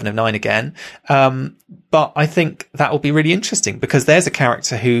see 7 of 9 again. But I think that will be really interesting, because there's a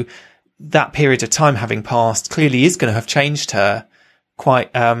character who, that period of time having passed, clearly is going to have changed her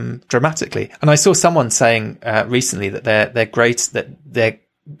quite dramatically. And I saw someone saying recently that their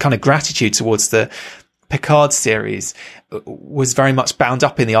kind of gratitude towards the Picard series was very much bound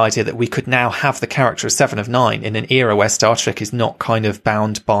up in the idea that we could now have the character of 7 of 9 in an era where Star Trek is not kind of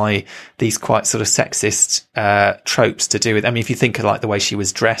bound by these quite sort of sexist tropes to do with. I mean, if you think of like the way she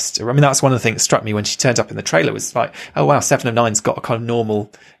was dressed, I mean, that's one of the things that struck me when she turned up in the trailer, was like, oh wow, 7 of 9's got a kind of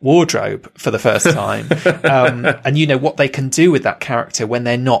normal wardrobe for the first time. And what they can do with that character when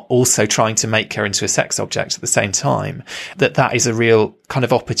they're not also trying to make her into a sex object at the same time, that is a real kind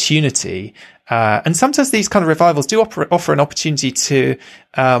of opportunity. And sometimes these kind of revivals do offer an opportunity to,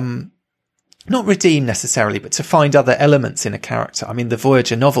 not redeem necessarily, but to find other elements in a character. I mean, the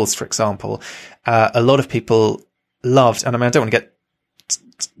Voyager novels, for example, a lot of people loved, and I mean, I don't want to get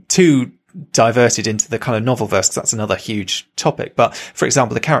too diverted into the kind of novel verse, because that's another huge topic. But for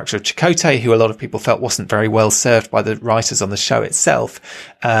example, the character of Chakotay, who a lot of people felt wasn't very well served by the writers on the show itself,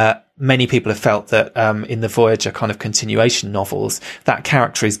 many people have felt that in the Voyager kind of continuation novels, that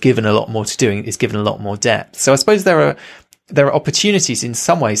character is given a lot more to doing, is given a lot more depth. So I suppose there are opportunities in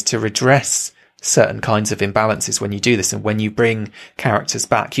some ways to redress certain kinds of imbalances when you do this, and when you bring characters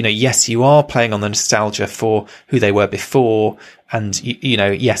back. Yes, you are playing on the nostalgia for who they were before, and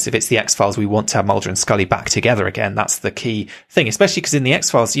yes, if it's the X-Files, we want to have Mulder and Scully back together again. That's the key thing, especially because in the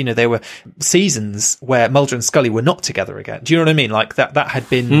X-Files, there were seasons where Mulder and Scully were not together again. Do you know what I mean? Like that had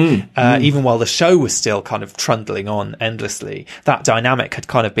been, even while the show was still kind of trundling on endlessly, that dynamic had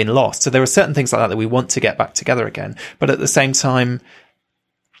kind of been lost. So there are certain things like that we want to get back together again. But at the same time,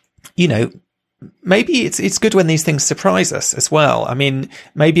 maybe it's good when these things surprise us as well. I mean,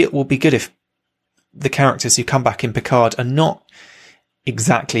 maybe it will be good if the characters who come back in Picard are not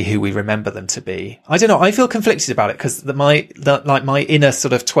exactly who we remember them to be. I don't know. I feel conflicted about it, because my inner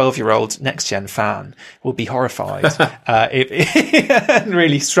sort of 12-year-old next gen fan will be horrified and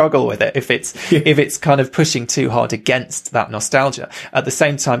really struggle with it if it's kind of pushing too hard against that nostalgia. At the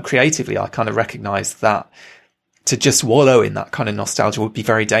same time, creatively, I kind of recognize that to just wallow in that kind of nostalgia would be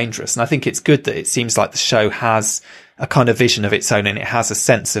very dangerous. And I think it's good that it seems like the show has kind of vision of its own, and it has a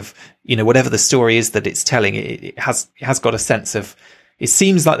sense of, you know, whatever the story is that it's telling, it has got a sense of, it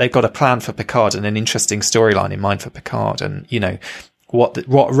seems like they've got a plan for Picard and an interesting storyline in mind for Picard. And, you know, what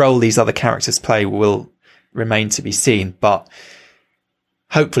role these other characters play will remain to be seen. But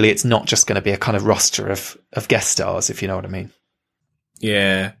hopefully it's not just going to be a kind of roster of guest stars, if you know what I mean.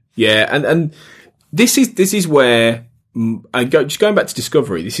 Yeah. Yeah. And this is where, just going back to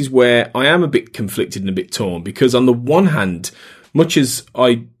Discovery, this is where I am a bit conflicted and a bit torn, because on the one hand, much as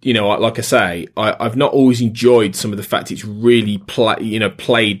like I say, I've not always enjoyed some of the fact it's really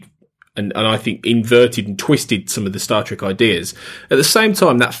played and I think inverted and twisted some of the Star Trek ideas. At the same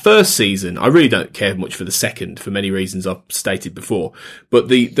time, that first season, I really don't care much for the second for many reasons I've stated before. But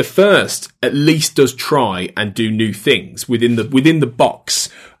the first at least does try and do new things within the box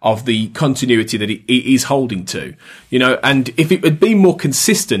of the continuity that it is holding to, you know. And if it had been more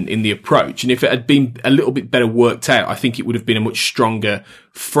consistent in the approach, and if it had been a little bit better worked out, I think it would have been a much stronger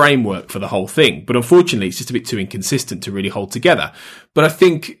framework for the whole thing. But unfortunately, it's just a bit too inconsistent to really hold together. But I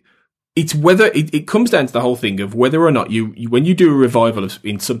think it's whether it comes down to the whole thing of whether or not you when you do a revival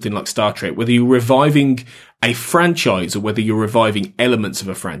in something like Star Trek, whether you're reviving a franchise or whether you're reviving elements of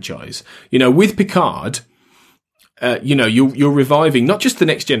a franchise. You know, with Picard, you're reviving not just the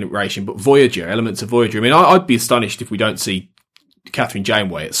Next Generation, but Voyager, elements of Voyager. I mean, I'd be astonished if we don't see Catherine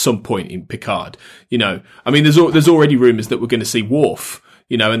Janeway at some point in Picard. You know, I mean, there's already rumours that we're going to see Worf.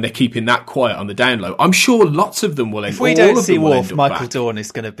 You know, and they're keeping that quiet on the down low. I'm sure lots of them will end up. If we don't see Worf, Michael Dorn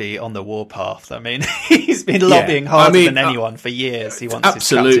is going to be on the warpath. I mean, he's been lobbying harder than anyone for years. He wants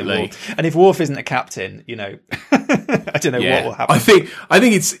absolutely. His captain Worf. And if Worf isn't a captain, you know, I don't know what will happen. I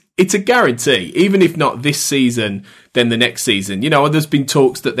think it's a guarantee. Even if not this season, then the next season. You know, there's been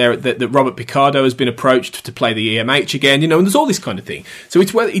talks that Robert Picardo has been approached to play the EMH again. You know, and there's all this kind of thing. So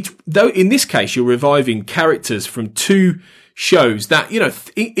though in this case you're reviving characters from two shows that, you know,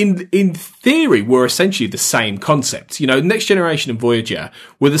 in theory were essentially the same concept. You know, Next Generation and Voyager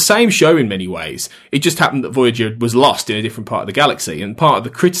were the same show in many ways. It just happened that Voyager was lost in a different part of the galaxy. And part of the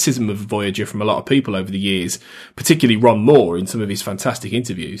criticism of Voyager from a lot of people over the years, particularly Ron Moore in some of his fantastic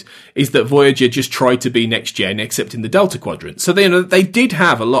interviews, is that Voyager just tried to be Next Gen except in the Delta Quadrant. So they did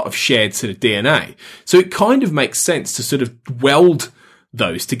have a lot of shared sort of DNA. So it kind of makes sense to sort of weld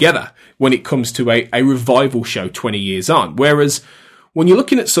those together when it comes to a revival show 20 years on. Whereas when you're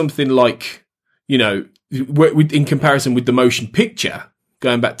looking at something like, you know, in comparison with the motion picture,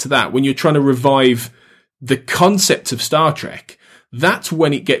 going back to that, when you're trying to revive the concept of Star Trek, that's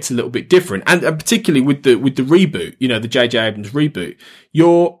when it gets a little bit different. And particularly with the reboot, you know, the J.J. Abrams reboot,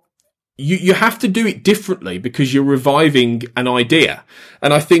 you have to do it differently because you're reviving an idea.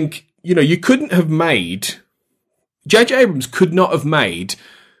 And I think, you know, J.J. Abrams could not have made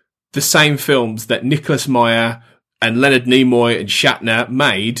the same films that Nicholas Meyer and Leonard Nimoy and Shatner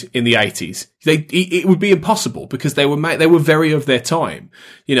made in the 80s. It would be impossible because they were very of their time,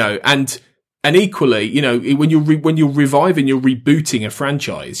 you know, and equally, you know, when you're reviving, you're rebooting a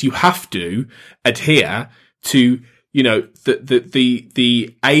franchise, you have to adhere to, you know,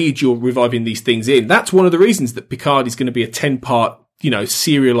 the age you're reviving these things in. That's one of the reasons that Picard is going to be a 10-part, you know,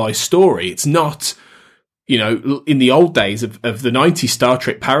 serialized story. It's not, you know, in the old days of the 90s Star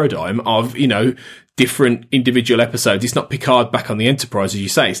Trek paradigm of, you know, different individual episodes. It's not Picard back on the Enterprise, as you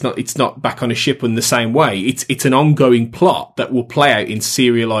say. It's not back on a ship in the same way. It's an ongoing plot that will play out in a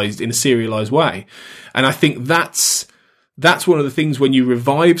serialized way. And I think that's one of the things when you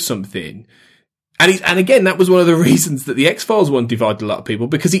revive something. And again, that was one of the reasons that the X-Files one divided a lot of people,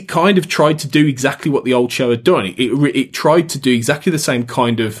 because it kind of tried to do exactly what the old show had done. It tried to do exactly the same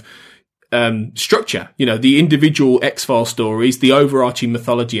kind of structure, you know, the individual X-File stories, the overarching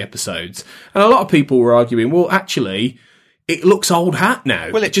mythology episodes. And a lot of people were arguing, well, actually, it looks old hat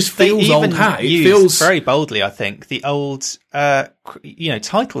now. Well, it just feels old hat. It feels very boldly, I think, the old,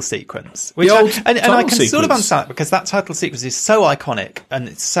 title sequence. Which I can sort of understand, because that title sequence is so iconic and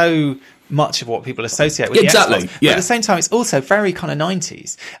it's so much of what people associate with the X-Files. Yeah. But at the same time, it's also very kind of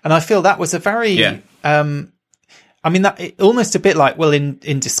 90s. And I feel that was a very, almost a bit like, well,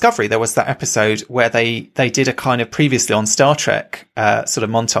 in Discovery, there was that episode where they did a kind of previously on Star Trek sort of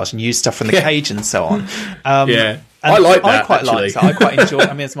montage and used stuff from the cage and so on. I like that. I quite like that. I quite enjoy.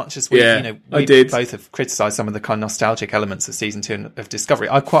 I mean, as much as we both have criticised some of the kind of nostalgic elements of season 2 of Discovery,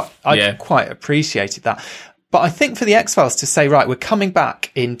 I quite appreciated that. But I think for the X-Files to say, right, we're coming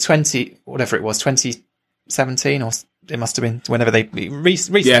back in 2017 or it must have been whenever they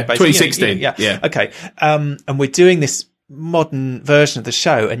recently. Yeah, 2016. Okay. And we're doing this modern version of the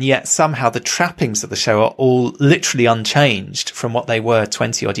show, and yet somehow the trappings of the show are all literally unchanged from what they were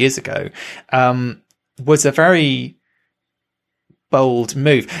 20 odd years ago. Was a very bold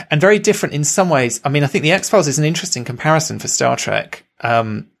move, and very different in some ways. I mean, I think the X-Files is an interesting comparison for Star Trek.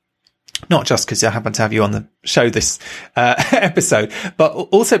 Not just because I happen to have you on the show this episode, but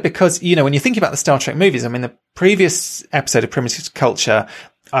also because, you know, when you think about the Star Trek movies, I mean, the previous episode of Primitive Culture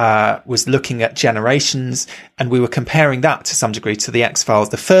was looking at generations, and we were comparing that to some degree to the X-Files,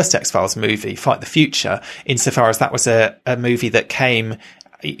 the first X-Files movie, Fight the Future, insofar as that was a movie that came,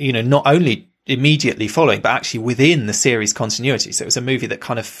 you know, not only immediately following, but actually within the series continuity. So it was a movie that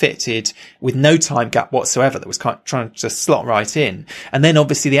kind of fitted with no time gap whatsoever, that was kind of trying to just slot right in. And then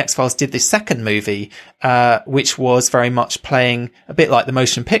obviously the X-Files did this second movie, which was very much playing a bit like the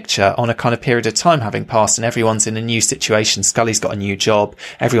motion picture on a kind of period of time having passed, and everyone's in a new situation. Scully's got a new job.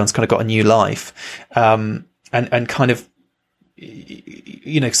 Everyone's kind of got a new life. And kind of,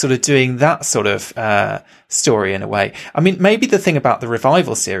 you know, sort of doing that sort of, story in a way. I mean, maybe the thing about the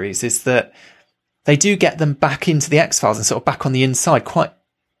revival series is that they do get them back into the X-Files and sort of back on the inside quite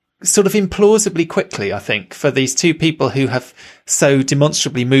sort of implausibly quickly, I think, for these two people who have so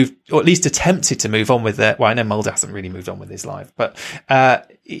demonstrably moved, or at least attempted to move on with their, well, I know Mulder hasn't really moved on with his life, but,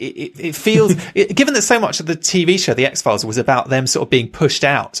 it feels, given that so much of the TV show, The X-Files, was about them sort of being pushed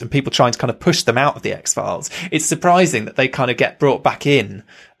out and people trying to kind of push them out of the X-Files, it's surprising that they kind of get brought back in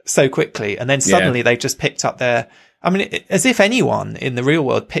so quickly. And then suddenly they've just picked up their, I mean, as if anyone in the real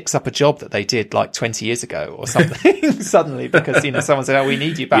world picks up a job that they did like 20 years ago or something suddenly, because, you know, someone said, oh, we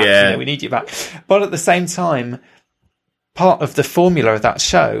need you back. Yeah. You know, we need you back. But at the same time, part of the formula of that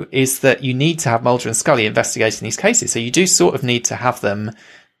show is that you need to have Mulder and Scully investigating these cases. So you do sort of need to have them.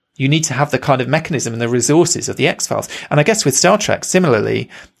 You need to have the kind of mechanism and the resources of the X-Files. And I guess with Star Trek,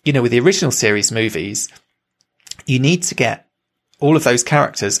 similarly, you know, with the original series movies, you need to get all of those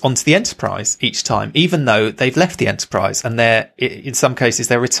characters onto the Enterprise each time, even though they've left the Enterprise and they're, in some cases,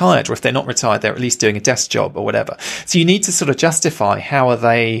 they're retired, or if they're not retired, they're at least doing a desk job or whatever. So you need to sort of justify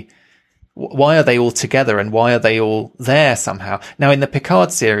why are they all together and why are they all there somehow? Now, in the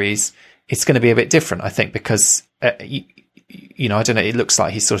Picard series, it's going to be a bit different, I think, because, you know, I don't know, it looks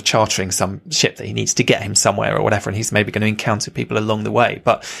like he's sort of chartering some ship that he needs to get him somewhere or whatever, and he's maybe going to encounter people along the way.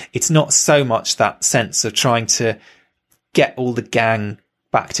 But it's not so much that sense of trying to get all the gang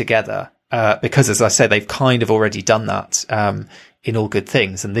back together, because, as I say, they've kind of already done that in All Good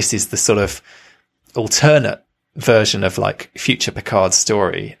Things, and this is the sort of alternate version of like future Picard's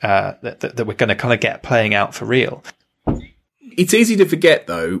story that we're going to kind of get playing out for real. It's easy to forget,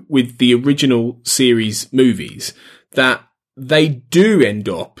 though, with the original series movies, that they do end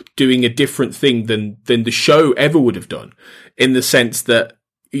up doing a different thing than the show ever would have done, in the sense that,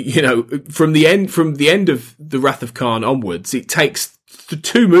 you know, from the end of The Wrath of Khan onwards, it takes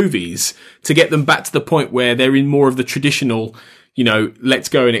two movies to get them back to the point where they're in more of the traditional, you know, let's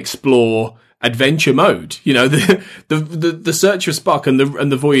go and explore adventure mode. You know, the Search for Spock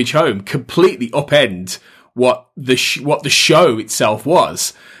and the Voyage Home completely upend what the show itself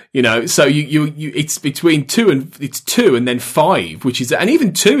was. You know, so you it's between two and then 5, which is, and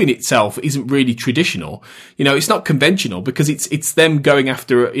even 2 in itself isn't really traditional. You know, it's not conventional because it's them going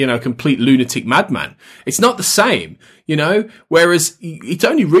after, you know, a complete lunatic madman. It's not the same, you know, whereas it's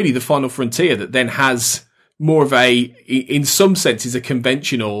only really the Final Frontier that then has more of a, in some senses, a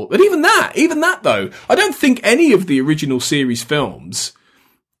conventional, but even that though, I don't think any of the original series films,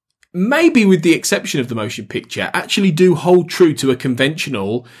 maybe with the exception of the motion picture, actually do hold true to a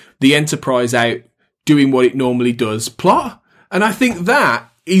conventional, the Enterprise out doing what it normally does plot. And I think that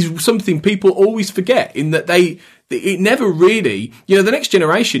is something people always forget, in that it never really, you know, The Next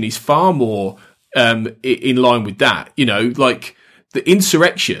Generation is far more in line with that. You know, like the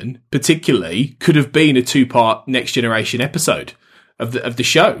Insurrection particularly could have been a 2-part Next Generation episode of the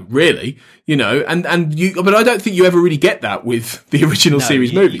show, really, you know, but I don't think you ever really get that with the original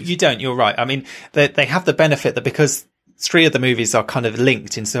series movies. You don't, you're right. I mean, they have the benefit that because 3 of the movies are kind of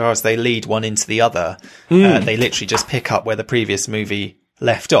linked insofar as they lead one into the other, they literally just pick up where the previous movie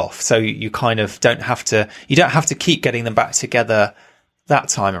left off. So you kind of don't have to keep getting them back together that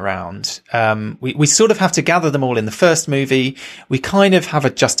time around. We sort of have to gather them all in the first movie. We kind of have a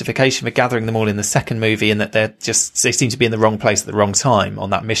justification for gathering them all in the second movie, and that they seem to be in the wrong place at the wrong time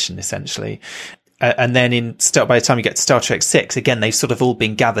on that mission, essentially. And then by the time you get to Star Trek 6, again, they've sort of all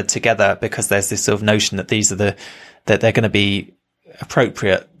been gathered together because there's this sort of notion that that they're going to be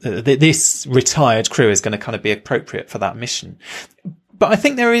appropriate. This retired crew is going to kind of be appropriate for that mission. But I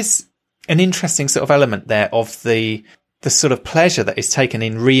think there is an interesting sort of element there of the sort of pleasure that is taken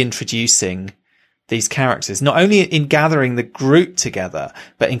in reintroducing these characters, not only in gathering the group together,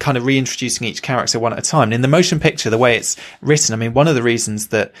 but in kind of reintroducing each character one at a time. And in the motion picture, the way it's written, I mean, one of the reasons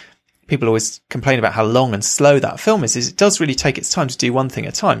that people always complain about how long and slow that film is it does really take its time to do one thing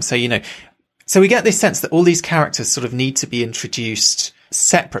at a time. So, so we get this sense that all these characters sort of need to be introduced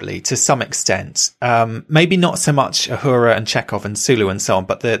separately to some extent. Maybe not so much Uhura and Chekhov and Sulu and so on,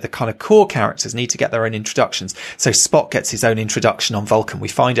 but the kind of core characters need to get their own introductions. So Spock gets his own introduction on Vulcan. We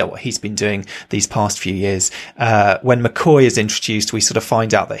find out what he's been doing these past few years. When McCoy is introduced, we sort of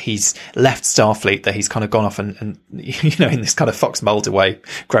find out that he's left Starfleet, that he's kind of gone off and in this kind of Fox Mulder way,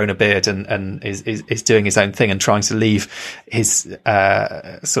 grown a beard and is doing his own thing and trying to leave his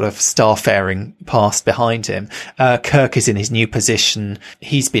sort of starfaring past behind him. Kirk is in his new position.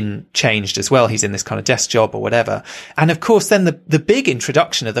 He's been changed as well. He's in this kind of desk job or whatever. And of course, then the big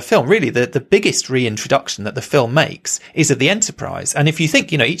introduction of the film, really the biggest reintroduction that the film makes is of the Enterprise. And if you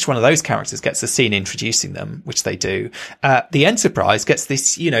think, each one of those characters gets a scene introducing them, which they do, the Enterprise gets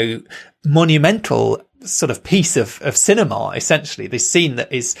this, monumental sort of piece of cinema, essentially, this scene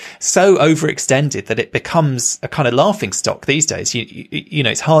that is so overextended that it becomes a kind of laughing stock these days.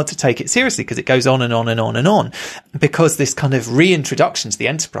 It's hard to take it seriously because it goes on and on and on and on, because this kind of reintroduction to the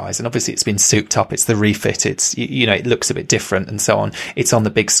Enterprise, and obviously it's been souped up, it's the refit, it's, it looks a bit different and so on, it's on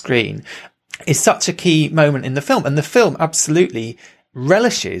the big screen, is such a key moment in the film. And the film absolutely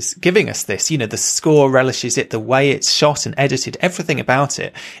relishes giving us this, the score relishes it, the way it's shot and edited, everything about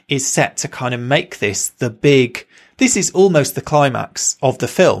it is set to kind of make this this is almost the climax of the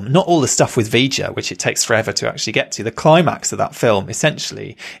film, not all the stuff with Vija, which it takes forever to actually get to. The climax of that film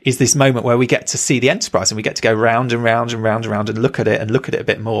essentially is this moment where we get to see the Enterprise and we get to go round and round and round and round and look at it a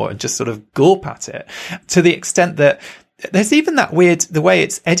bit more and just sort of gawp at it, to the extent that there's even that weird, the way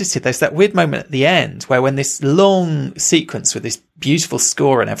it's edited, there's that weird moment at the end where when this long sequence with this beautiful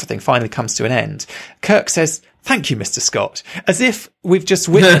score and everything finally comes to an end, Kirk says, "Thank you, Mr. Scott," as if we've just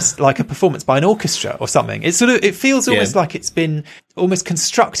witnessed like a performance by an orchestra or something. It's it feels almost like it's been almost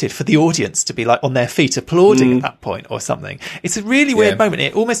constructed for the audience to be like on their feet applauding at that point or something. It's a really weird moment.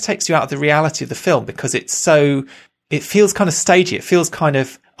 It almost takes you out of the reality of the film because it feels kind of stagey. It feels kind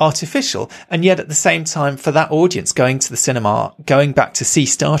of artificial. And yet at the same time, for that audience going to the cinema, going back to see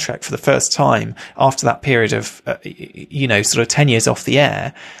Star Trek for the first time after that period of, sort of 10 years off the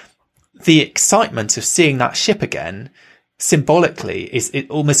air, the excitement of seeing that ship again symbolically it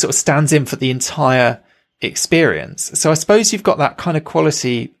almost sort of stands in for the entire experience. So I suppose you've got that kind of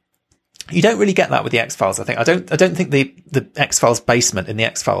quality. You don't really get that with the X-Files, I think. I don't think the X-Files basement in the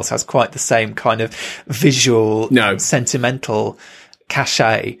X-Files has quite the same kind of visual, sentimental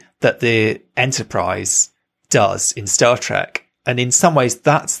cachet that the Enterprise does in Star Trek. And in some ways,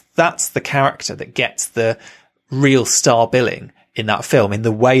 that's the character that gets the real star billing in that film, in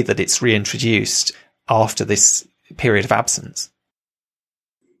the way that it's reintroduced after this period of absence.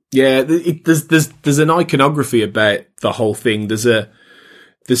 Yeah, there's an iconography about the whole thing. There's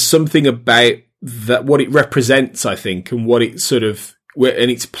something about that, what it represents, I think, and what it sort of, and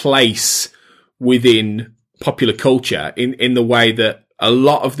its place within popular culture in the way that a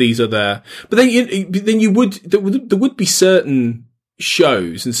lot of these other, but there would be certain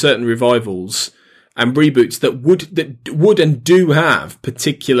shows and certain revivals and reboots that would and do have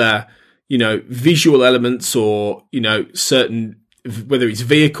particular, visual elements or, certain, whether it's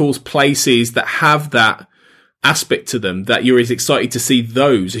vehicles, places that have that aspect to them, that you're as excited to see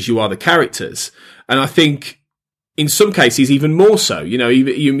those as you are the characters. And I think in some cases even more so,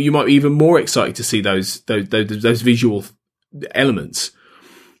 you might be even more excited to see those visual elements.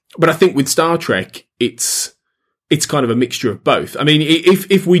 But I think with Star Trek, it's kind of a mixture of both. I mean,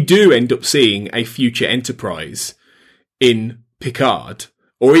 if we do end up seeing a future Enterprise in Picard,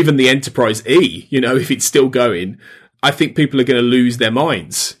 or even the Enterprise E, if it's still going, I think people are going to lose their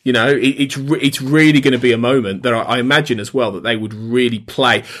minds. It's really going to be a moment that I imagine as well that they would really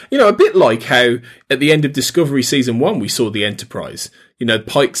play. A bit like how at the end of Discovery Season 1 we saw the Enterprise,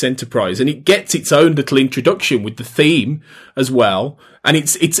 Pike's Enterprise, and it gets its own little introduction with the theme as well. And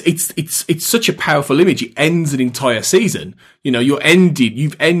it's such a powerful image. It ends an entire season.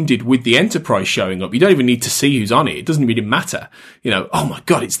 You've ended with the Enterprise showing up. You don't even need to see who's on it. It doesn't really matter. Oh my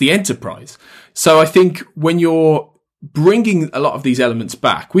God, it's the Enterprise. So I think when you're bringing a lot of these elements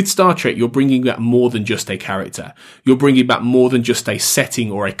back with Star Trek, you're bringing back more than just a character. You're bringing back more than just a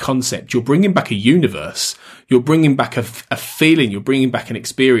setting or a concept. You're bringing back a universe. You're bringing back a feeling. You're bringing back an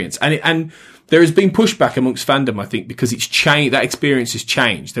experience. And there has been pushback amongst fandom, I think, because it's changed. That experience has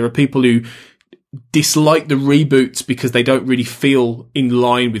changed. There are people who dislike the reboots because they don't really feel in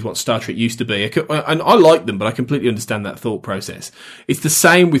line with what Star Trek used to be. And I like them, but I completely understand that thought process. It's the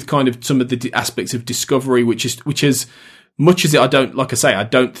same with kind of some of the aspects of Discovery, which has much as I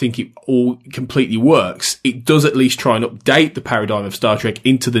don't think it all completely works, it does at least try and update the paradigm of Star Trek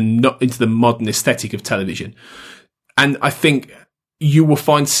into the modern aesthetic of television. And I think you will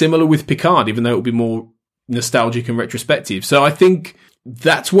find similar with Picard, even though it will be more nostalgic and retrospective. So I think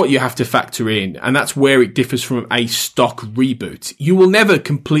that's what you have to factor in, and that's where it differs from a stock reboot. You will never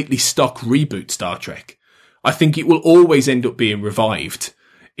completely stock reboot Star Trek. I think it will always end up being revived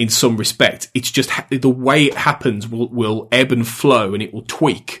in some respect. It's just the way it happens will ebb and flow, and it will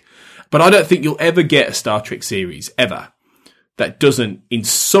tweak. But I don't think you'll ever get a Star Trek series, ever, that doesn't in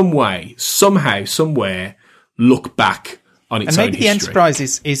some way, somehow, somewhere, look back on its own history. And maybe the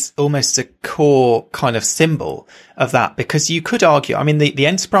Enterprise is almost a core kind of symbol of that, because you could argue, I mean, the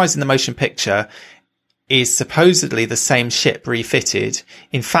Enterprise in the motion picture is supposedly the same ship refitted.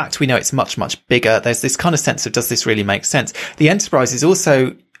 In fact, we know it's much, much bigger. There's this kind of sense of, does this really make sense? The Enterprise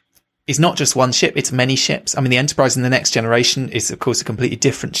is not just one ship, it's many ships. I mean, the Enterprise in the Next Generation is, of course, a completely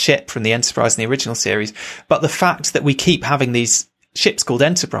different ship from the Enterprise in the original series. But the fact that we keep having these ships called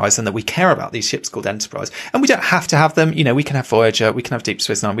Enterprise, and that we care about these ships called Enterprise, and we don't have to have them. You know, we can have Voyager, we can have Deep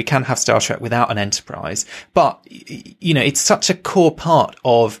Space Nine, we can have Star Trek without an Enterprise. But, you know, it's such a core part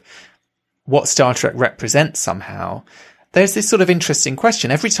of what Star Trek represents somehow. There's this sort of interesting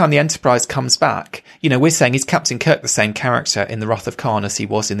question. Every time the Enterprise comes back, you know, we're saying, is Captain Kirk the same character in The Wrath of Khan as he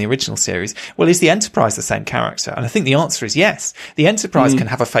was in the original series? Well, is the Enterprise the same character? And I think the answer is yes. The Enterprise can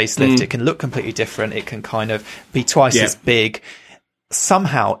have a facelift. It can look completely different. It can kind of be twice as big.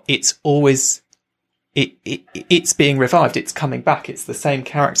 Somehow it's always, it's being revived. It's coming back. It's the same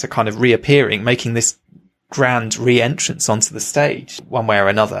character kind of reappearing, making this grand re-entrance onto the stage one way or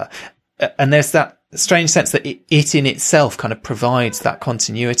another. And there's that strange sense that it in itself kind of provides that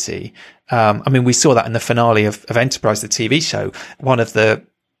continuity. I mean, we saw that in the finale of Enterprise, the TV show. One of the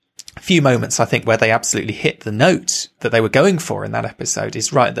few moments, I think, where they absolutely hit the note that they were going for in that episode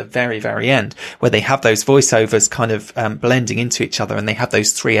is right at the very, very end, where they have those voiceovers kind of blending into each other, and they have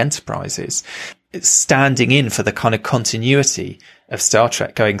those three Enterprises standing in for the kind of continuity of Star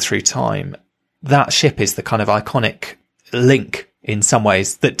Trek going through time. That ship is the kind of iconic link in some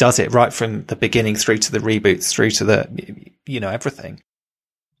ways that does it right from the beginning through to the reboots, through to the, you know, everything.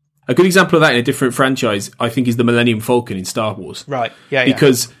 A good example of that in a different franchise, I think, is the Millennium Falcon in Star Wars. Right. Yeah.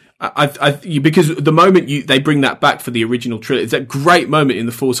 Because because the moment they bring that back for the original trilogy, it's that great moment in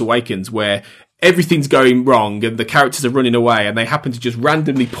The Force Awakens where everything's going wrong and the characters are running away, and they happen to just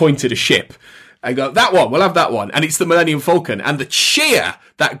randomly point at a ship and go, that one, we'll have that one. And it's the Millennium Falcon. And the cheer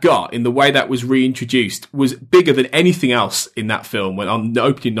that got in the way that was reintroduced was bigger than anything else in that film when on the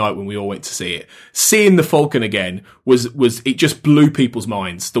opening night when we all went to see it. Seeing the Falcon again was it just blew people's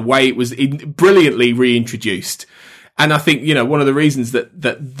minds, the way it was brilliantly reintroduced. And I think, you know, one of the reasons that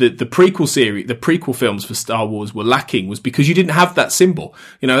the prequel films for Star Wars were lacking was because you didn't have that symbol.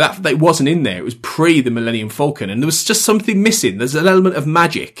 You know, that wasn't in there. It was pre the Millennium Falcon, and there was just something missing. There's an element of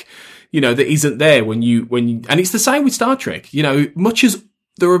magic, you know, that isn't there when you, and it's the same with Star Trek. You know, much as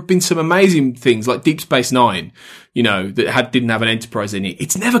there have been some amazing things like Deep Space Nine, you know, that didn't have an Enterprise in it.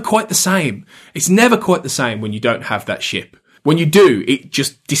 It's never quite the same. It's never quite the same when you don't have that ship. When you do, it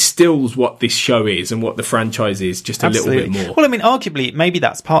just distills what this show is and what the franchise is just a little bit more. Well, I mean, arguably, maybe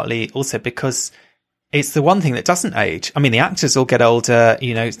that's partly also because it's the one thing that doesn't age. I mean, the actors all get older,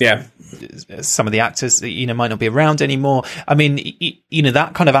 you know. Yeah. Some of the actors, you know, might not be around anymore. I mean, you know,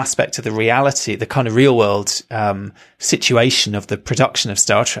 that kind of aspect of the reality, the kind of real world situation of the production of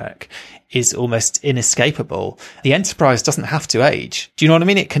Star Trek is almost inescapable. The Enterprise doesn't have to age. Do you know what I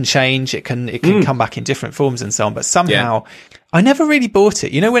mean? It can change. It can come back in different forms and so on. But somehow, I never really bought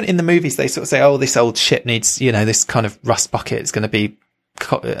it. You know, when in the movies they sort of say, "Oh, this old ship needs, you know, this kind of rust bucket. It's going to be,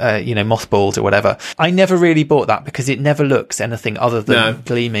 you know, mothballed or whatever." I never really bought that because it never looks anything other than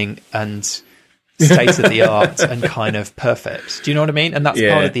gleaming and state of the art and kind of perfect. Do you know what I mean? And that's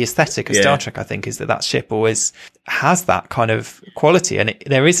part of the aesthetic of Star Trek, I think, is that ship always has that kind of quality. And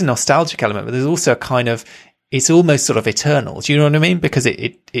there is a nostalgic element, but there's also a kind of, it's almost sort of eternal. Do you know what I mean? Because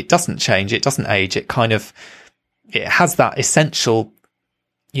it doesn't change. It doesn't age. It kind of, it has that essential,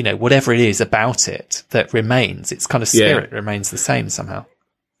 you know, whatever it is about it that remains. Its kind of spirit remains the same somehow.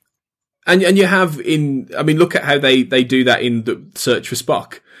 And you have look at how they do that in The Search for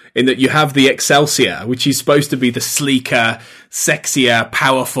Spock, in that you have the Excelsior, which is supposed to be the sleeker, sexier,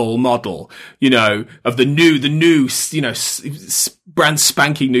 powerful model, you know, of the new, you know, brand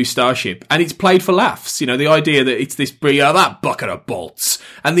spanking new starship. And it's played for laughs, you know, the idea that it's this that bucket of bolts.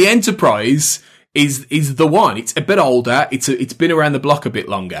 And the Enterprise is the one. It's a bit older. It's been around the block a bit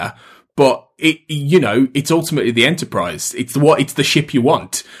longer, but it's ultimately the Enterprise. It's the ship you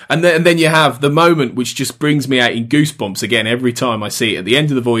want. And then you have the moment which just brings me out in goosebumps again every time I see it at the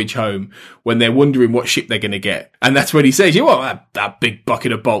end of the voyage home when they're wondering what ship they're going to get. And that's when he says, you want that big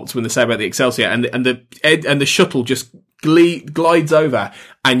bucket of bolts when they say about the Excelsior, and the shuttle just glides over,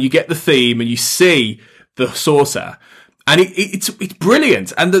 and you get the theme and you see the saucer, and it's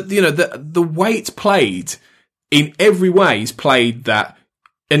brilliant. And the way it's played in every way is played that,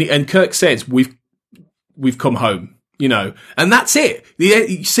 and Kirk says, we've come home, and that's it.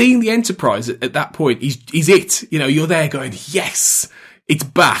 Seeing the Enterprise at that point is it. You're there going, yes, it's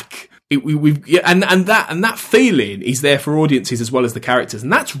back. And that feeling is there for audiences as well as the characters,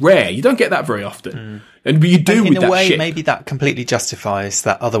 and that's rare. You don't get that very often, and you do with that ship. In a way, maybe that completely justifies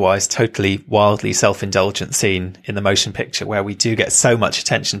that otherwise totally wildly self-indulgent scene in the motion picture where we do get so much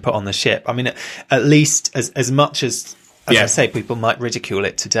attention put on the ship. I mean, at least as much as I say, people might ridicule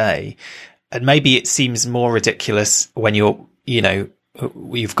it today, and maybe it seems more ridiculous when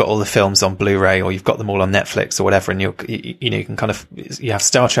you've got all the films on Blu-ray or you've got them all on Netflix or whatever, and you can you have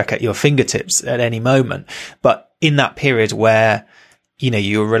Star Trek at your fingertips at any moment. But in that period where,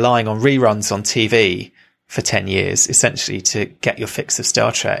 you were relying on reruns on TV for 10 years, essentially, to get your fix of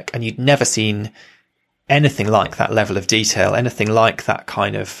Star Trek, and you'd never seen anything like that level of detail, anything like that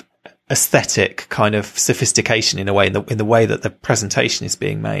kind of aesthetic kind of sophistication in a way, in the way that the presentation is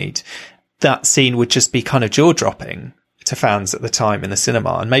being made, that scene would just be kind of jaw-dropping to fans at the time in the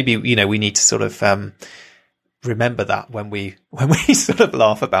cinema. And maybe, we need to sort of remember that when we sort of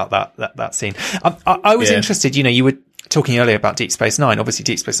laugh about that scene. I was interested, you were talking earlier about Deep Space Nine. Obviously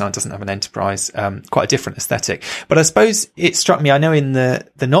Deep Space Nine doesn't have an Enterprise, quite a different aesthetic, but I suppose it struck me, I know in the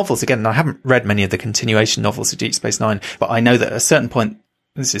novels, again, and I haven't read many of the continuation novels of Deep Space Nine, but I know that at a certain point,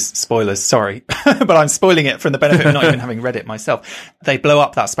 this is spoilers, sorry, but I'm spoiling it from the benefit of not even having read it myself. They blow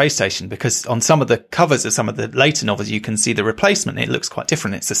up that space station because on some of the covers of some of the later novels, you can see the replacement. It looks quite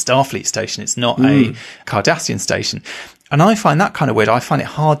different. It's a Starfleet station. It's not a Cardassian station. And I find that kind of weird. I find it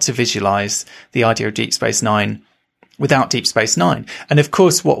hard to visualize the idea of Deep Space Nine without Deep Space Nine. And of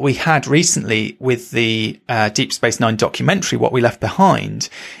course, what we had recently with the Deep Space Nine documentary, What We Left Behind,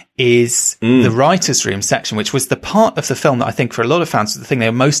 is the writer's room section, which was the part of the film that I think for a lot of fans, the thing they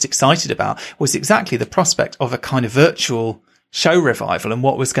were most excited about was exactly the prospect of a kind of virtual show revival and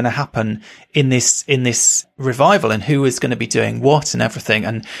what was going to happen in this revival and who was going to be doing what and everything.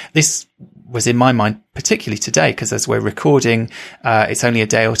 And this was in my mind, particularly today, because as we're recording, it's only a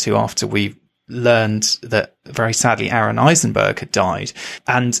day or two after we learned that very sadly Aaron Eisenberg had died.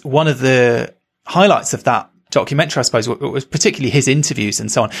 And one of the highlights of that documentary, I suppose, was particularly his interviews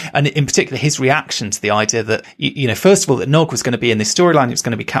and so on, and in particular his reaction to the idea that, first of all, that Nog was going to be in this storyline, it was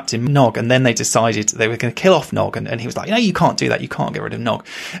going to be Captain Nog, and then they decided they were going to kill off Nog, and he was like, no, you can't do that, you can't get rid of Nog.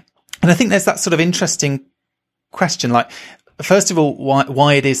 And I think there's that sort of interesting question, like, first of all,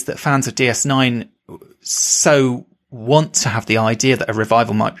 why it is that fans of DS9 so want to have the idea that a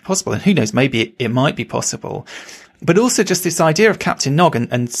revival might be possible, and who knows, maybe it might be possible. But also just this idea of Captain Nog.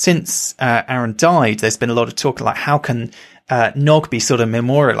 And since Aaron died, there's been a lot of talk like how can Nog be sort of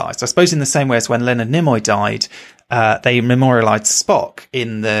memorialized? I suppose in the same way as when Leonard Nimoy died, they memorialized Spock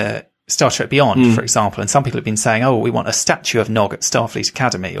in the Star Trek Beyond, for example. And some people have been saying, oh, we want a statue of Nog at Starfleet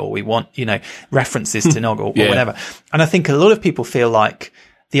Academy, or we want, references to Nog or whatever. And I think a lot of people feel like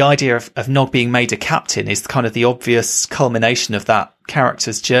the idea of Nog being made a captain is kind of the obvious culmination of that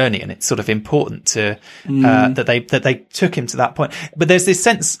character's journey, and it's sort of important to that they took him to that point. But there's this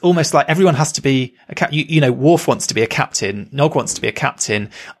sense almost like everyone has to be a captain. Worf wants to be a captain, Nog wants to be a captain.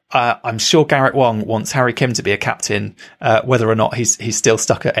 I'm sure Garrett Wang wants Harry Kim to be a captain, whether or not he's still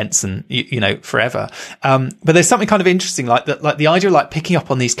stuck at ensign, forever. But there's something kind of interesting, like that, like the idea of like picking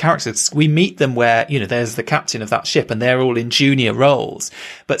up on these characters. We meet them where, there's the captain of that ship and they're all in junior roles,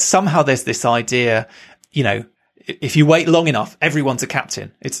 but somehow there's this idea, if you wait long enough, everyone's a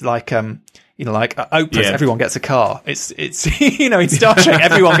captain. It's like, like Oprah's, everyone gets a car. It's in Star Trek,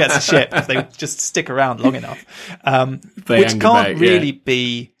 everyone gets a ship if they just stick around long enough. Which can't really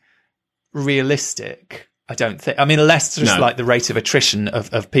be realistic, I don't think. I mean, unless just like the rate of attrition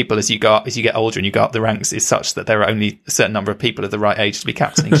of people as you get older and you go up the ranks is such that there are only a certain number of people of the right age to be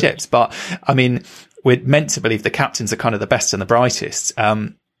captaining ships. But I mean, we're meant to believe the captains are kind of the best and the brightest.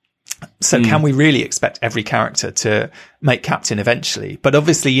 So can we really expect every character to make captain eventually? But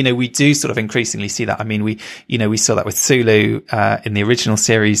obviously, we do sort of increasingly see that. I mean, we saw that with Sulu, in the original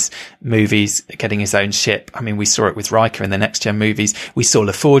series movies getting his own ship. I mean, we saw it with Riker in the Next Gen movies. We saw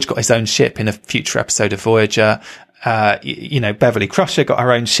LaForge got his own ship in a future episode of Voyager. Beverly Crusher got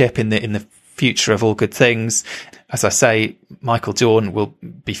her own ship in the future of all good things. As I say, Michael Dorn will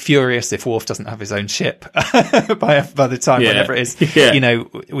be furious if Worf doesn't have his own ship by the time, whenever it is,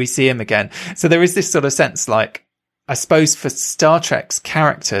 we see him again. So there is this sort of sense, like, I suppose for Star Trek's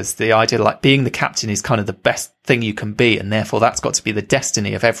characters, the idea like being the captain is kind of the best thing you can be, and therefore that's got to be the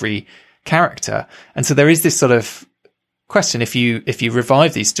destiny of every character. And so there is this sort of question, if you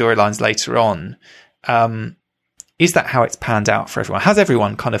revive these storylines later on, is that how it's panned out for everyone? Has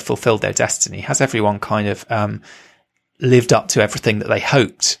everyone kind of fulfilled their destiny? Has everyone kind of lived up to everything that they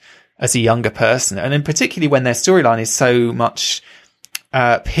hoped as a younger person? And then particularly when their storyline is so much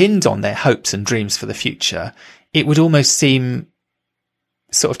pinned on their hopes and dreams for the future, it would almost seem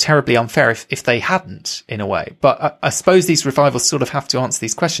sort of terribly unfair if they hadn't, in a way. But I suppose these revivals sort of have to answer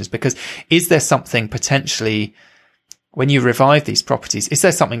these questions, because is there something potentially, when you revive these properties, is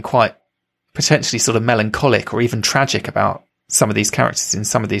there something quite potentially sort of melancholic or even tragic about some of these characters in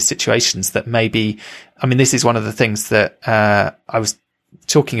some of these situations that maybe, I mean, this is one of the things that I was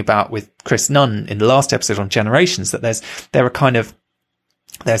talking about with Chris Nunn in the last episode on Generations, that there's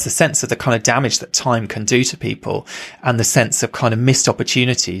a sense of the kind of damage that time can do to people, and the sense of kind of missed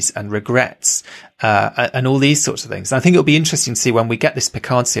opportunities and regrets, and all these sorts of things. And I think it'll be interesting to see when we get this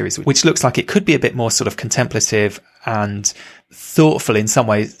Picard series, which looks like it could be a bit more sort of contemplative and thoughtful in some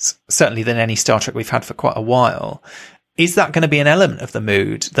ways, certainly than any Star Trek we've had for quite a while. Is that going to be an element of the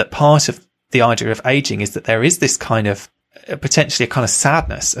mood, that part of the idea of aging is that there is this kind of potentially a kind of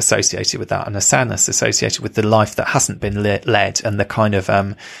sadness associated with that, and a sadness associated with the life that hasn't been led, and the kind of,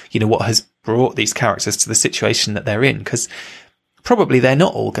 what has brought these characters to the situation that they're in? Because probably they're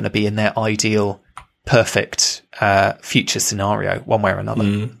not all going to be in their ideal, perfect future scenario, one way or another.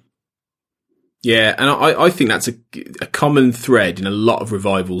 Mm. Yeah, and I think that's a common thread in a lot of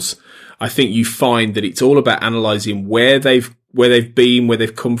revivals. I think you find that it's all about analysing where they've been, where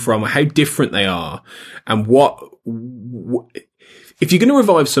they've come from, how different they are, and if you're going to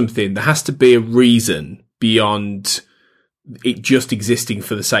revive something, there has to be a reason beyond it just existing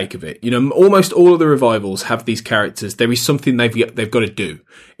for the sake of it. Almost all of the revivals have these characters. There is something they've got to do.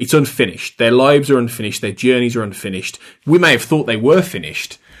 It's unfinished. Their lives are unfinished. Their journeys are unfinished. We may have thought they were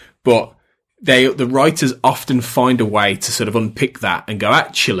finished, but the writers often find a way to sort of unpick that and go,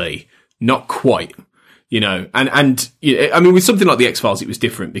 actually, not quite. I mean, with something like the X-Files, it was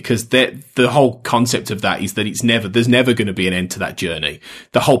different, because the whole concept of that is that there's never going to be an end to that journey.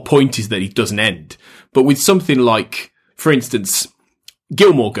 The whole point is that it doesn't end. But with something like, for instance,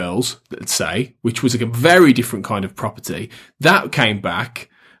 Gilmore Girls, let's say, which was a very different kind of property, that came back,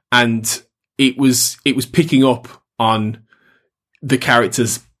 and it was picking up on the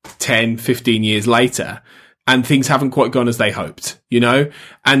characters 10, 15 years later, and things haven't quite gone as they hoped,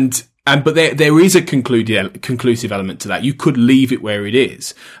 but there is a conclusive element to that. You could leave it where it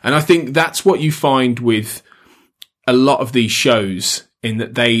is. And I think that's what you find with a lot of these shows, in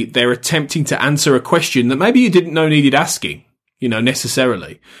that they're attempting to answer a question that maybe you didn't know needed asking,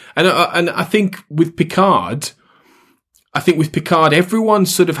 necessarily. And I think with Picard, everyone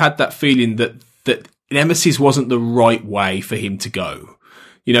sort of had that feeling that Nemesis wasn't the right way for him to go.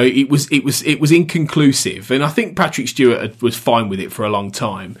 It was inconclusive, and I think Patrick Stewart was fine with it for a long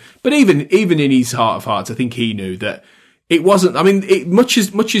time. But even in his heart of hearts, I think he knew that it wasn't. I mean, much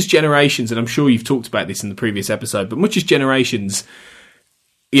as Generations, and I'm sure you've talked about this in the previous episode, but much as Generations,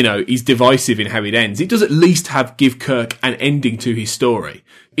 is divisive in how it ends, it does at least give Kirk an ending to his story.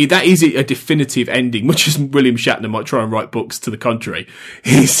 That is a definitive ending, much as William Shatner might try and write books to the contrary.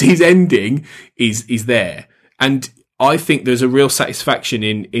 His ending is there, and I think there's a real satisfaction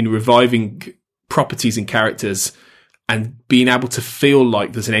in reviving properties and characters and being able to feel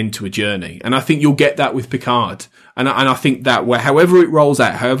like there's an end to a journey. And I think you'll get that with Picard. And I think that however it rolls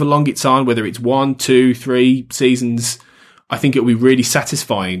out, however long it's on, whether it's 1, 2, 3 seasons, I think it'll be really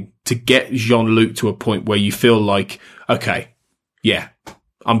satisfying to get Jean-Luc to a point where you feel like, okay, yeah,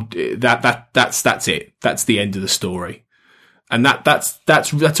 that's it. That's the end of the story. And that's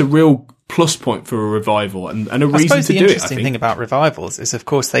a real plus point for a revival and a reason to do it. The interesting thing about revivals is, of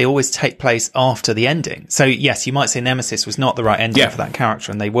course, they always take place after the ending. So yes, you might say Nemesis was not the right ending for that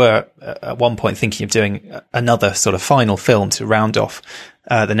character, and they were at one point thinking of doing another sort of final film to round off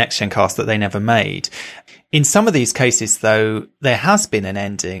the Next Gen cast that they never made. In some of these cases, though, there has been an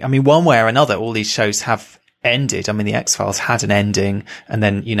ending. I mean, one way or another, all these shows have ended. I mean, the X-Files had an ending and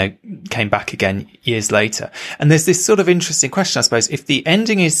then, came back again years later. And there's this sort of interesting question, I suppose. If the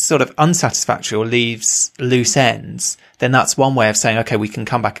ending is sort of unsatisfactory or leaves loose ends, then that's one way of saying, okay, we can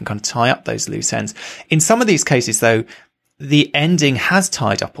come back and kind of tie up those loose ends. In some of these cases, though, the ending has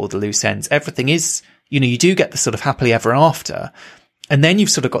tied up all the loose ends. Everything is, you do get the sort of happily ever after. And then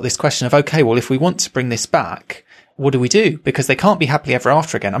you've sort of got this question of, okay, well, if we want to bring this back, what do we do? Because they can't be happily ever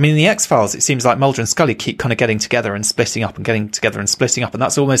after again. I mean, in the X-Files, it seems like Mulder and Scully keep kind of getting together and splitting up and getting together and splitting up. And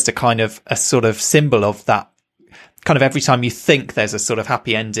that's almost a kind of a sort of symbol of that kind of every time you think there's a sort of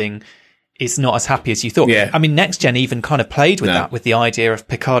happy ending, it's not as happy as you thought. Yeah. I mean, Next Gen even kind of played with that, with the idea of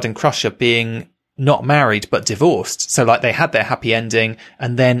Picard and Crusher being not married, but divorced. So like they had their happy ending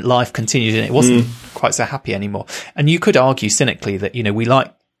and then life continued and it wasn't quite so happy anymore. And you could argue cynically that, you know, we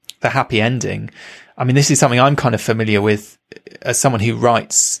like the happy ending. I mean, this is something I'm kind of familiar with as someone who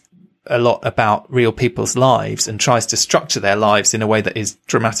writes a lot about real people's lives and tries to structure their lives in a way that is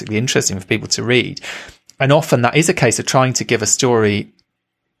dramatically interesting for people to read. And often that is a case of trying to give a story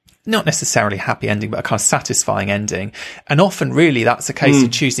not necessarily a happy ending, but a kind of satisfying ending. And often really that's a case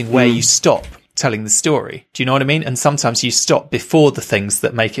of choosing where you stop telling the story. Do you know what I mean? And sometimes you stop before the things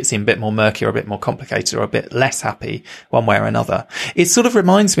that make it seem a bit more murky or a bit more complicated or a bit less happy one way or another. It sort of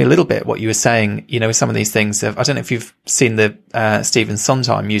reminds me a little bit what you were saying, you know, with some of these things of, I don't know if you've seen the Stephen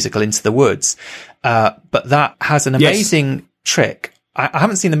Sondheim musical Into the Woods, but that has an amazing trick. I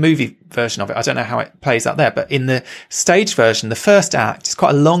haven't seen the movie version of it. I don't know how it plays out there, but in the stage version, the first act is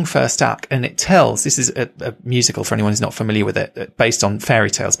quite a long first act and it tells, this is a musical for anyone who's not familiar with it, based on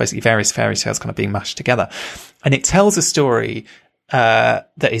fairy tales, basically various fairy tales kind of being mashed together. And it tells a story, that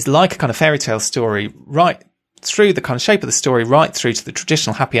is like a kind of fairy tale story right through the kind of shape of the story, right through to the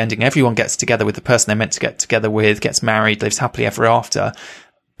traditional happy ending. Everyone gets together with the person they're meant to get together with, gets married, lives happily ever after.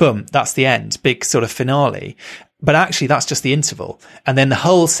 Boom. That's the end. Big sort of finale. But actually that's just the interval. And then the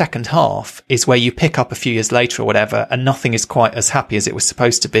whole second half is where you pick up a few years later or whatever, and nothing is quite as happy as it was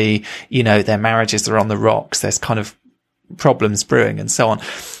supposed to be. You know, their marriages are on the rocks. There's kind of problems brewing and so on.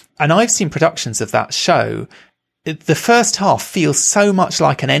 And I've seen productions of that show. The first half feels so much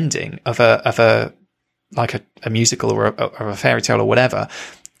like an ending of a musical or a fairy tale or whatever,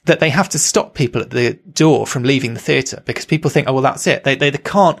 that they have to stop people at the door from leaving the theatre because people think, oh, well, that's it. They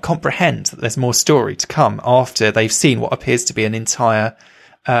can't comprehend that there's more story to come after they've seen what appears to be an entire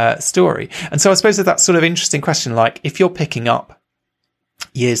story. And so I suppose that's sort of interesting question. Like if you're picking up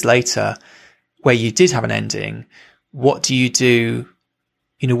years later where you did have an ending, what do you do?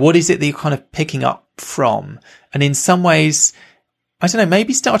 You know, what is it that you're kind of picking up from? And in some ways, I don't know,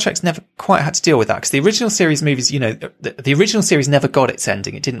 maybe Star Trek's never quite had to deal with that because the original series movies, you know, the original series never got its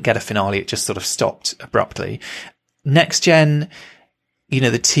ending. It didn't get a finale. It just sort of stopped abruptly. Next Gen, you know,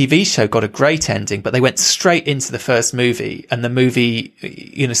 the TV show got a great ending, but they went straight into the first movie and the movie,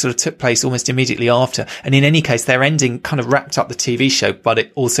 you know, sort of took place almost immediately after. And in any case, their ending kind of wrapped up the TV show, but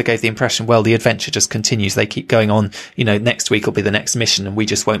it also gave the impression, well, the adventure just continues. They keep going on, you know, next week will be the next mission and we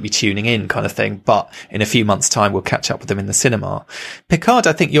just won't be tuning in kind of thing. But in a few months' time, we'll catch up with them in the cinema. Picard,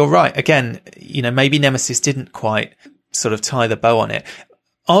 I think you're right. Again, you know, maybe Nemesis didn't quite sort of tie the bow on it.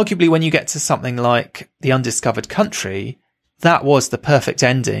 Arguably, when you get to something like The Undiscovered Country, that was the perfect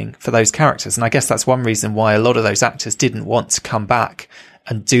ending for those characters. And I guess that's one reason why a lot of those actors didn't want to come back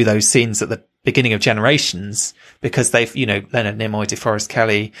and do those scenes at the beginning of Generations, because they've, you know, Leonard Nimoy, DeForest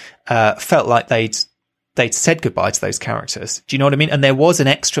Kelley, felt like they'd said goodbye to those characters. Do you know what I mean? And there was an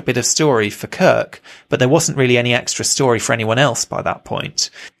extra bit of story for Kirk, but there wasn't really any extra story for anyone else by that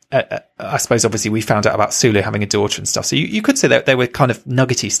point. I suppose obviously we found out about Sulu having a daughter and stuff. So you could say that there were kind of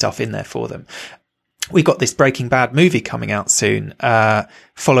nuggety stuff in there for them. We got this Breaking Bad movie coming out soon,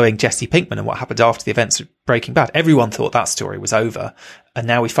 following Jesse Pinkman and what happened after the events of Breaking Bad. Everyone thought that story was over. And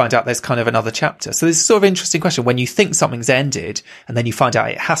now we find out there's kind of another chapter. So there's a sort of interesting question. When you think something's ended and then you find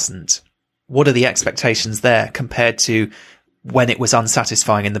out it hasn't, what are the expectations there compared to when it was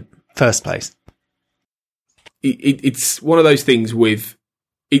unsatisfying in the first place? It's one of those things with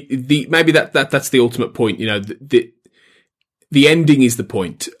maybe that's the ultimate point. You know, the ending is the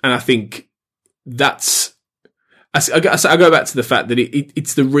point. And I think that's, I go back to the fact that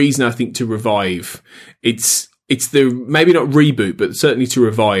it's the reason I think to revive. It's the, maybe not reboot, but certainly to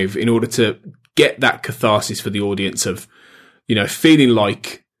revive in order to get that catharsis for the audience of, you know, feeling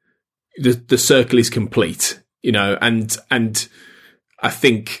like the circle is complete, you know, and I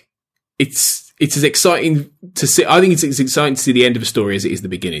think it's as exciting to see. I think it's as exciting to see the end of a story as it is the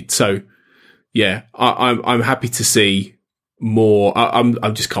beginning. So yeah, I'm happy to see more. I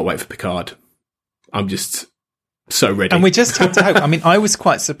just can't wait for Picard. I'm just so ready. And we just have to hope. I mean, I was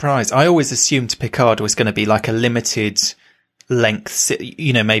quite surprised. I always assumed Picard was going to be like a limited length,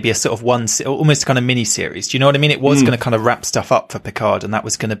 you know, maybe a sort of almost kind of mini series. Do you know what I mean? It was going to kind of wrap stuff up for Picard, and that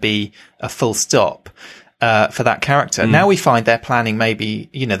was going to be a full stop for that character. Now we find they're planning maybe,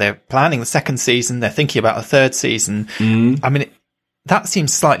 you know, they're planning the second season. They're thinking about a third season. I mean, that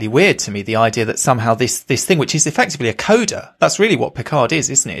seems slightly weird to me, the idea that somehow this thing, which is effectively a coder, that's really what Picard is,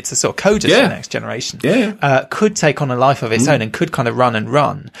 isn't it? It's a sort of coder to the Next Generation, could take on a life of its own and could kind of run and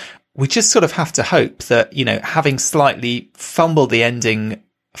run. We just sort of have to hope that, you know, having slightly fumbled the ending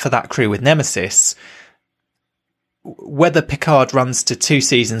for that crew with Nemesis, whether Picard runs to 2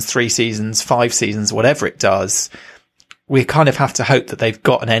 seasons, 3 seasons, 5 seasons, whatever it does, we kind of have to hope that they've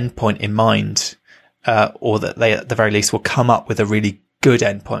got an endpoint in mind, or that they, at the very least, will come up with a really good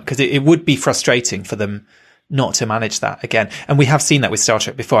endpoint, because it would be frustrating for them not to manage that again. And we have seen that with Star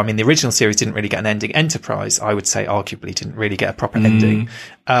Trek before. I mean, the original series didn't really get an ending. Enterprise, I would say, arguably didn't really get a proper ending.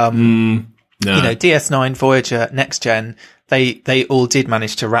 No. You know, DS9, Voyager, Next Gen, they all did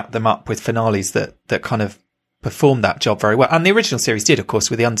manage to wrap them up with finales that kind of performed that job very well. And the original series did, of course,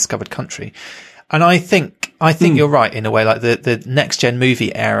 with The Undiscovered Country. And I think you're right in a way. Like the Next Gen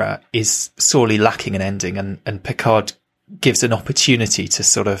movie era is sorely lacking an ending, and Picard gives an opportunity to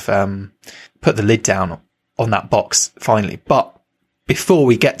sort of put the lid down on that box finally. But before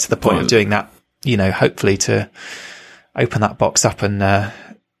we get to the point of doing that, you know, hopefully to open that box up and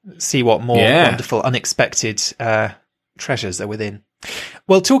see what more wonderful, unexpected treasures are within.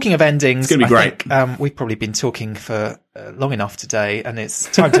 Well, talking of endings, it's gonna be great. Think, we've probably been talking for long enough today, and it's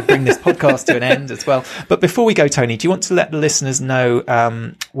time to bring this podcast to an end as well. But before we go, Tony, do you want to let the listeners know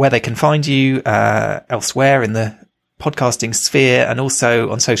where they can find you elsewhere in the podcasting sphere, and also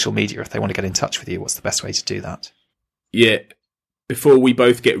on social media if they want to get in touch with you? What's the best way to do that? Yeah. Before we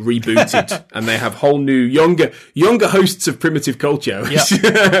both get rebooted and they have whole new younger hosts of Primitive Culture, which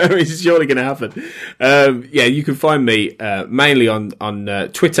is surely going to happen. You can find me mainly on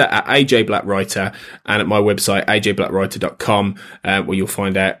Twitter at AJBlackWriter, and at my website ajblackwriter.com, where you'll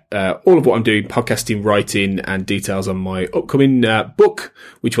find out all of what I'm doing, podcasting, writing, and details on my upcoming book,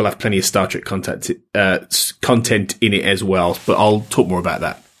 which will have plenty of Star Trek content in it as well. But I'll talk more about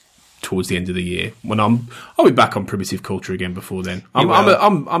that towards the end of the year, when I'll be back on Primitive Culture again before then.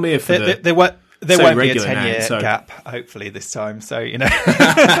 I'm here for there won't be a 10-year gap, hopefully, this time. So, you know,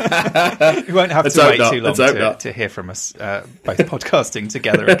 we won't have to wait too long to hear from us, both podcasting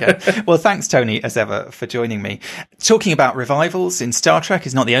together again. Well, thanks, Tony, as ever, for joining me. Talking about revivals in Star Trek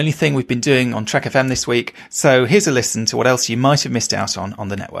is not the only thing we've been doing on Trek FM this week. So here's a listen to what else you might have missed out on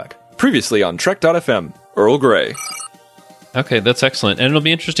the network. Previously on Trek.fm, Earl Grey. Okay, that's excellent. And it'll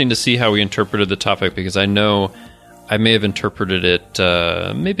be interesting to see how we interpreted the topic, because I know I may have interpreted it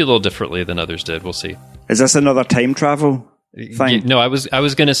maybe a little differently than others did. We'll see. Is this another time travel thing? No, I was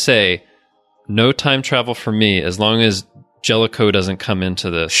going to say no time travel for me, as long as Jellicoe doesn't come into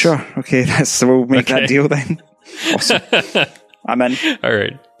this. Sure. Okay, so we'll make that deal then. Awesome. I'm in. All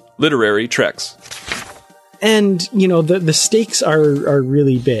right. Literary Treks. And, you know, the stakes are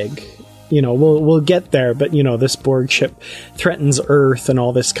really big. You know, we'll get there, but, you know, this Borg ship threatens Earth and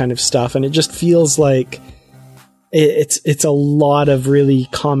all this kind of stuff, and it just feels like it's a lot of really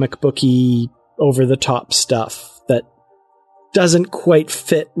comic booky, over-the-top stuff that doesn't quite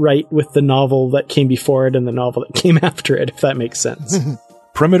fit right with the novel that came before it and the novel that came after it, if that makes sense.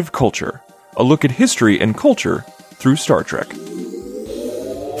 Primitive Culture, a look at history and culture through Star Trek.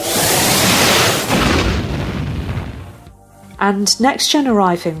 And Next Gen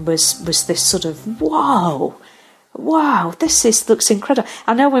arriving was this sort of, wow, this looks incredible.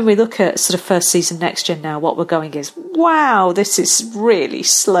 I know when we look at sort of first season Next Gen now, what we're going is, wow, this is really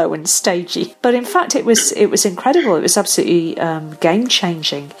slow and stagey. But in fact, it was incredible. It was absolutely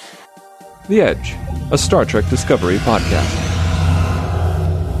game-changing. The Edge, a Star Trek Discovery podcast.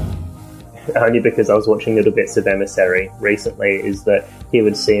 Only because I was watching little bits of Emissary recently, is that he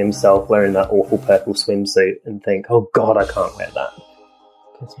would see himself wearing that awful purple swimsuit and think, oh God, I can't wear that.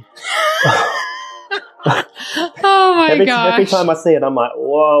 Oh my gosh. Every time I see it, I'm like,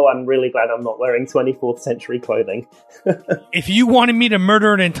 whoa, I'm really glad I'm not wearing 24th century clothing. If you wanted me to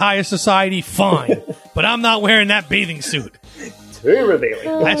murder an entire society, fine. But I'm not wearing that bathing suit. Too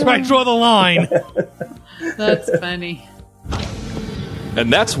revealing. That's where I draw the line. That's funny.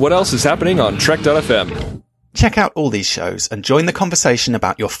 And that's what else is happening on Trek.fm. Check out all these shows and join the conversation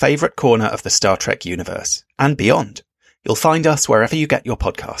about your favourite corner of the Star Trek universe and beyond. You'll find us wherever you get your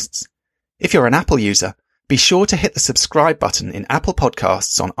podcasts. If you're an Apple user, be sure to hit the subscribe button in Apple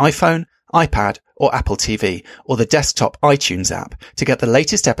Podcasts on iPhone, iPad, or Apple TV, or the desktop iTunes app to get the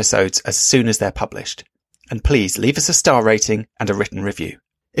latest episodes as soon as they're published. And please leave us a star rating and a written review.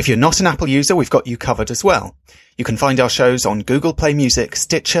 If you're not an Apple user, we've got you covered as well. You can find our shows on Google Play Music,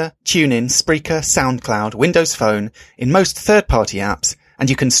 Stitcher, TuneIn, Spreaker, SoundCloud, Windows Phone, in most third-party apps, and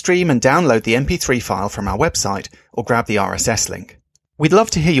you can stream and download the MP3 file from our website or grab the RSS link. We'd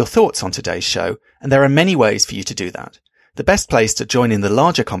love to hear your thoughts on today's show, and there are many ways for you to do that. The best place to join in the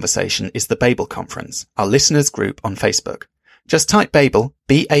larger conversation is the Babel Conference, our listeners group on Facebook. Just type Babel,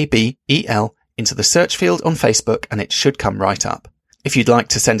 B-A-B-E-L, into the search field on Facebook and it should come right up. If you'd like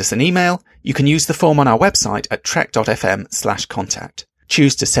to send us an email, you can use the form on our website at trek.fm/contact.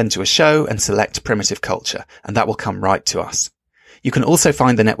 Choose to send to a show and select Primitive Culture, and that will come right to us. You can also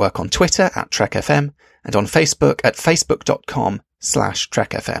find the network on Twitter at TrekFM and on Facebook at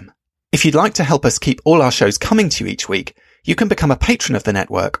facebook.com/TrekFM. If you'd like to help us keep all our shows coming to you each week, you can become a patron of the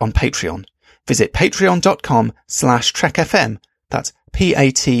network on Patreon. Visit patreon.com/TrekFM. That's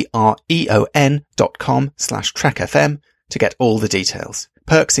patreon.com/TrekFM to get all the details.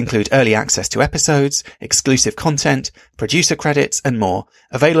 Perks include early access to episodes, exclusive content, producer credits, and more,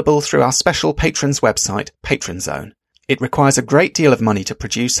 available through our special patrons website, Patron Zone. It requires a great deal of money to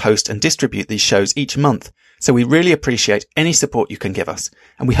produce, host, and distribute these shows each month, so we really appreciate any support you can give us,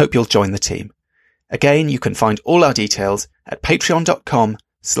 and we hope you'll join the team. Again, you can find all our details at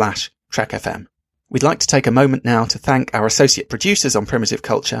patreon.com/TrekFM. We'd like to take a moment now to thank our associate producers on Primitive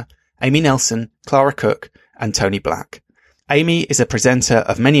Culture, Amy Nelson, Clara Cook, and Tony Black. Amy is a presenter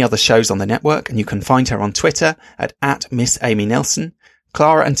of many other shows on the network, and you can find her on Twitter at Miss Amy Nelson.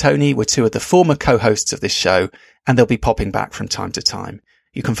 Clara and Tony were two of the former co-hosts of this show, and they'll be popping back from time to time.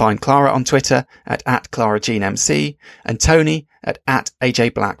 You can find Clara on Twitter at ClaraJeanMC, and Tony at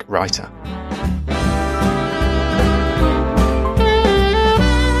AJ Black Writer.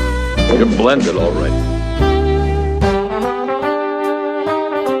 You're blended, all right.